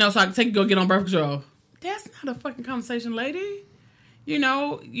 you need to let me know so I can take you go get on birth control. That's not a fucking conversation, lady. You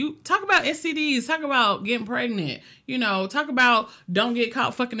know, you talk about STDs, talk about getting pregnant, you know, talk about don't get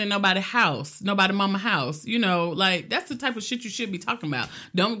caught fucking in nobody's house, nobody mama house, you know, like that's the type of shit you should be talking about.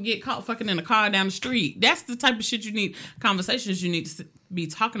 Don't get caught fucking in a car down the street. That's the type of shit you need, conversations you need to be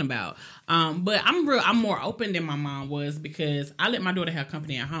talking about. But I'm more open than my mom was because I let my daughter have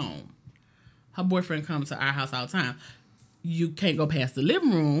company at home. Her boyfriend comes to our house all the time. You can't go past the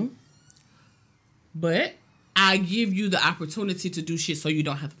living room, but I give you the opportunity to do shit so you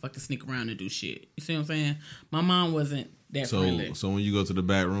don't have to fucking sneak around and do shit. You see what I'm saying? My mom wasn't that friendly. So when you go to the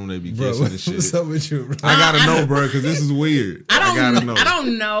back room, they be Bro, kissing and shit. what's up with you, bro? I gotta know, bro, because this is weird. I gotta know. I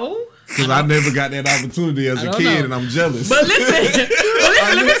don't know. Because I never got that opportunity as a don't kid, know. and I'm jealous. But listen,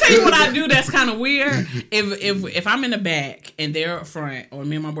 let me tell you what I do that's kind of weird. If I'm in the back and they're up front, or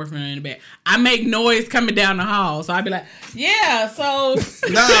me and my boyfriend are in the back, I make noise coming down the hall. So I'd be like, yeah, so...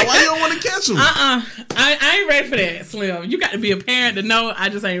 Nah, why you don't want to catch them? I ain't ready for that, Slim. You got to be a parent to know I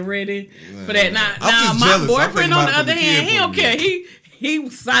just ain't ready for that. Now just my jealous. I'm boyfriend, thinking on about the it from other the hand, kid he don't point of care. view. He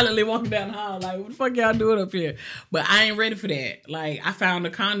silently walking down the hall like, what the fuck y'all doing up here? But I ain't ready for that. Like, I found a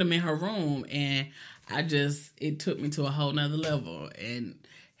condom in her room, and it took me to a whole nother level. And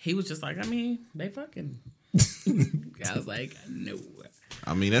he was just like, I mean, they fucking. I was like, no.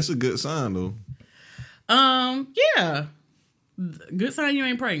 I mean, that's a good sign, though. Yeah. Good sign you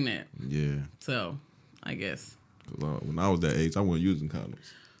ain't pregnant. Yeah. So, I guess. 'Cause, when I was that age, I wasn't using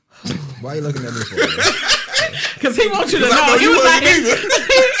condoms. Why are you looking at me for? Because he wants you to know he was out here.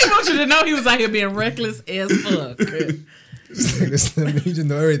 He wants you to know he was out here being reckless as fuck. You just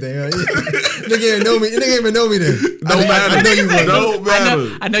know everything, right? Nigga ain't know me. Nigga ain't even know me then. Don't matter. I know you wasn't. Don't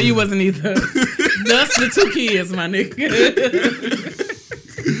matter. I know you wasn't either. That's the two kids, my nigga.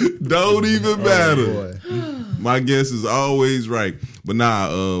 Don't even matter. Boy. My guess is always right. But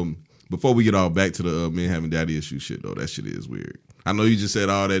nah, before we get all back to the men having daddy issue shit, though, that shit is weird. I know you just said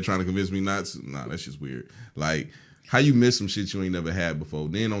all that trying to convince me not to. Nah, that's just weird. Like, how you miss some shit you ain't never had before.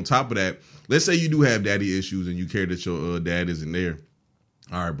 Then on top of that, let's say you do have daddy issues and you care that your dad isn't there.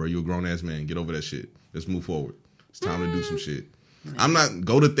 All right, bro, you're a grown-ass man. Get over that shit. Let's move forward. It's time to do some shit. I'm not,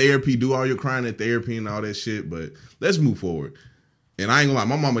 go to therapy, do all your crying at therapy and all that shit, but let's move forward. And I ain't gonna lie,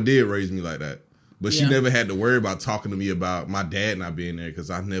 my mama did raise me like that. But she never had to worry about talking to me about my dad not being there because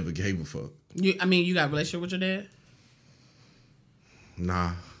I never gave a fuck. You got a relationship with your dad?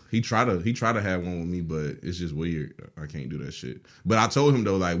 Nah. He tried to have one with me, but it's just weird. I can't do that shit. But I told him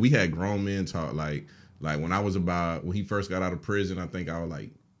though, like, we had grown men talk, like when he first got out of prison, I think I was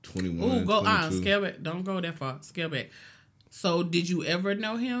like 21. Ooh, go 22. scale back. Don't go that far. Scale back. So did you ever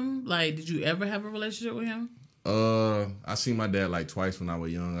know him? Like, did you ever have a relationship with him? I seen my dad like twice when I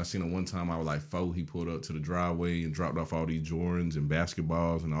was young. I seen him one time I was like 4. He pulled up to the driveway and dropped off all these Jordans and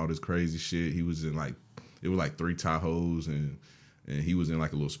basketballs and all this crazy shit. He was in like, it was like 3 Tahoes and he was in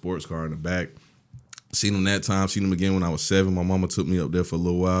like a little sports car in the back. Seen him that time. Seen him again when I was 7. My mama took me up there for a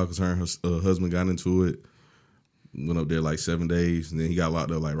little while because her and her husband got into it. Went up there like 7 days and then he got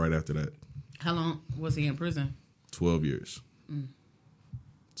locked up like right after that. How long was he in prison? 12 years.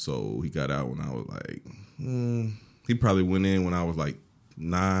 So he got out when I was like, he probably went in when I was like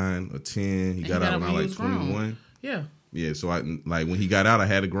 9 or 10. He got out when I was like 21. Yeah. Yeah, so like when he got out, I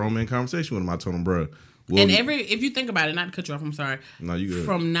had a grown man conversation with him. I told him, bro. And if you think about it, not to cut you off, I'm sorry. No, you good.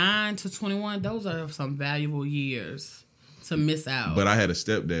 From 9 to 21, those are some valuable years to miss out. But I had a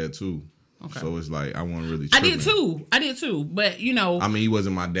stepdad too. Okay. So it's like I wasn't really tripping. I did too. But you know, I mean, he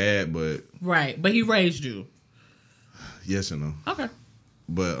wasn't my dad, but right. But he raised you. Yes and no. Okay.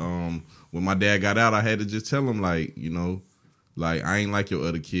 But when my dad got out, I had to just tell him, like, you know, like, I ain't like your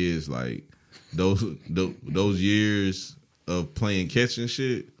other kids. Like, those years of playing catch and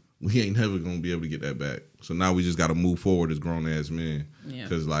shit, we ain't never gonna be able to get that back. So now we just got to move forward as grown ass men. Yeah.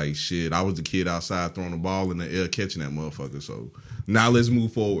 Cause like shit, I was the kid outside throwing the ball in the air, catching that motherfucker. So now let's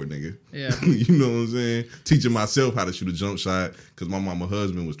move forward, nigga. Yeah. You know what I'm saying? Teaching myself how to shoot a jump shot because my mama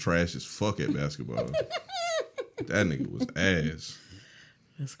husband was trash as fuck at basketball. That nigga was ass.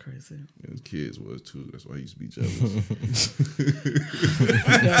 That's crazy. His kids was too. That's why he used to be jealous.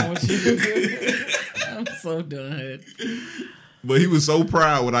 I'm done with you. I'm so done. But he was so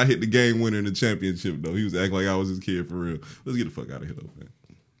proud when I hit the game winner in the championship, though. He was acting like I was his kid for real. Let's get the fuck out of here, though, man.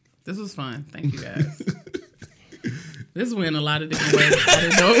 This was fun. Thank you, guys. This went a lot of different ways. I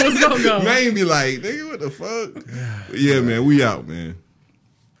didn't know it was going to go. Man be like, nigga, what the fuck? Yeah, man, we out, man.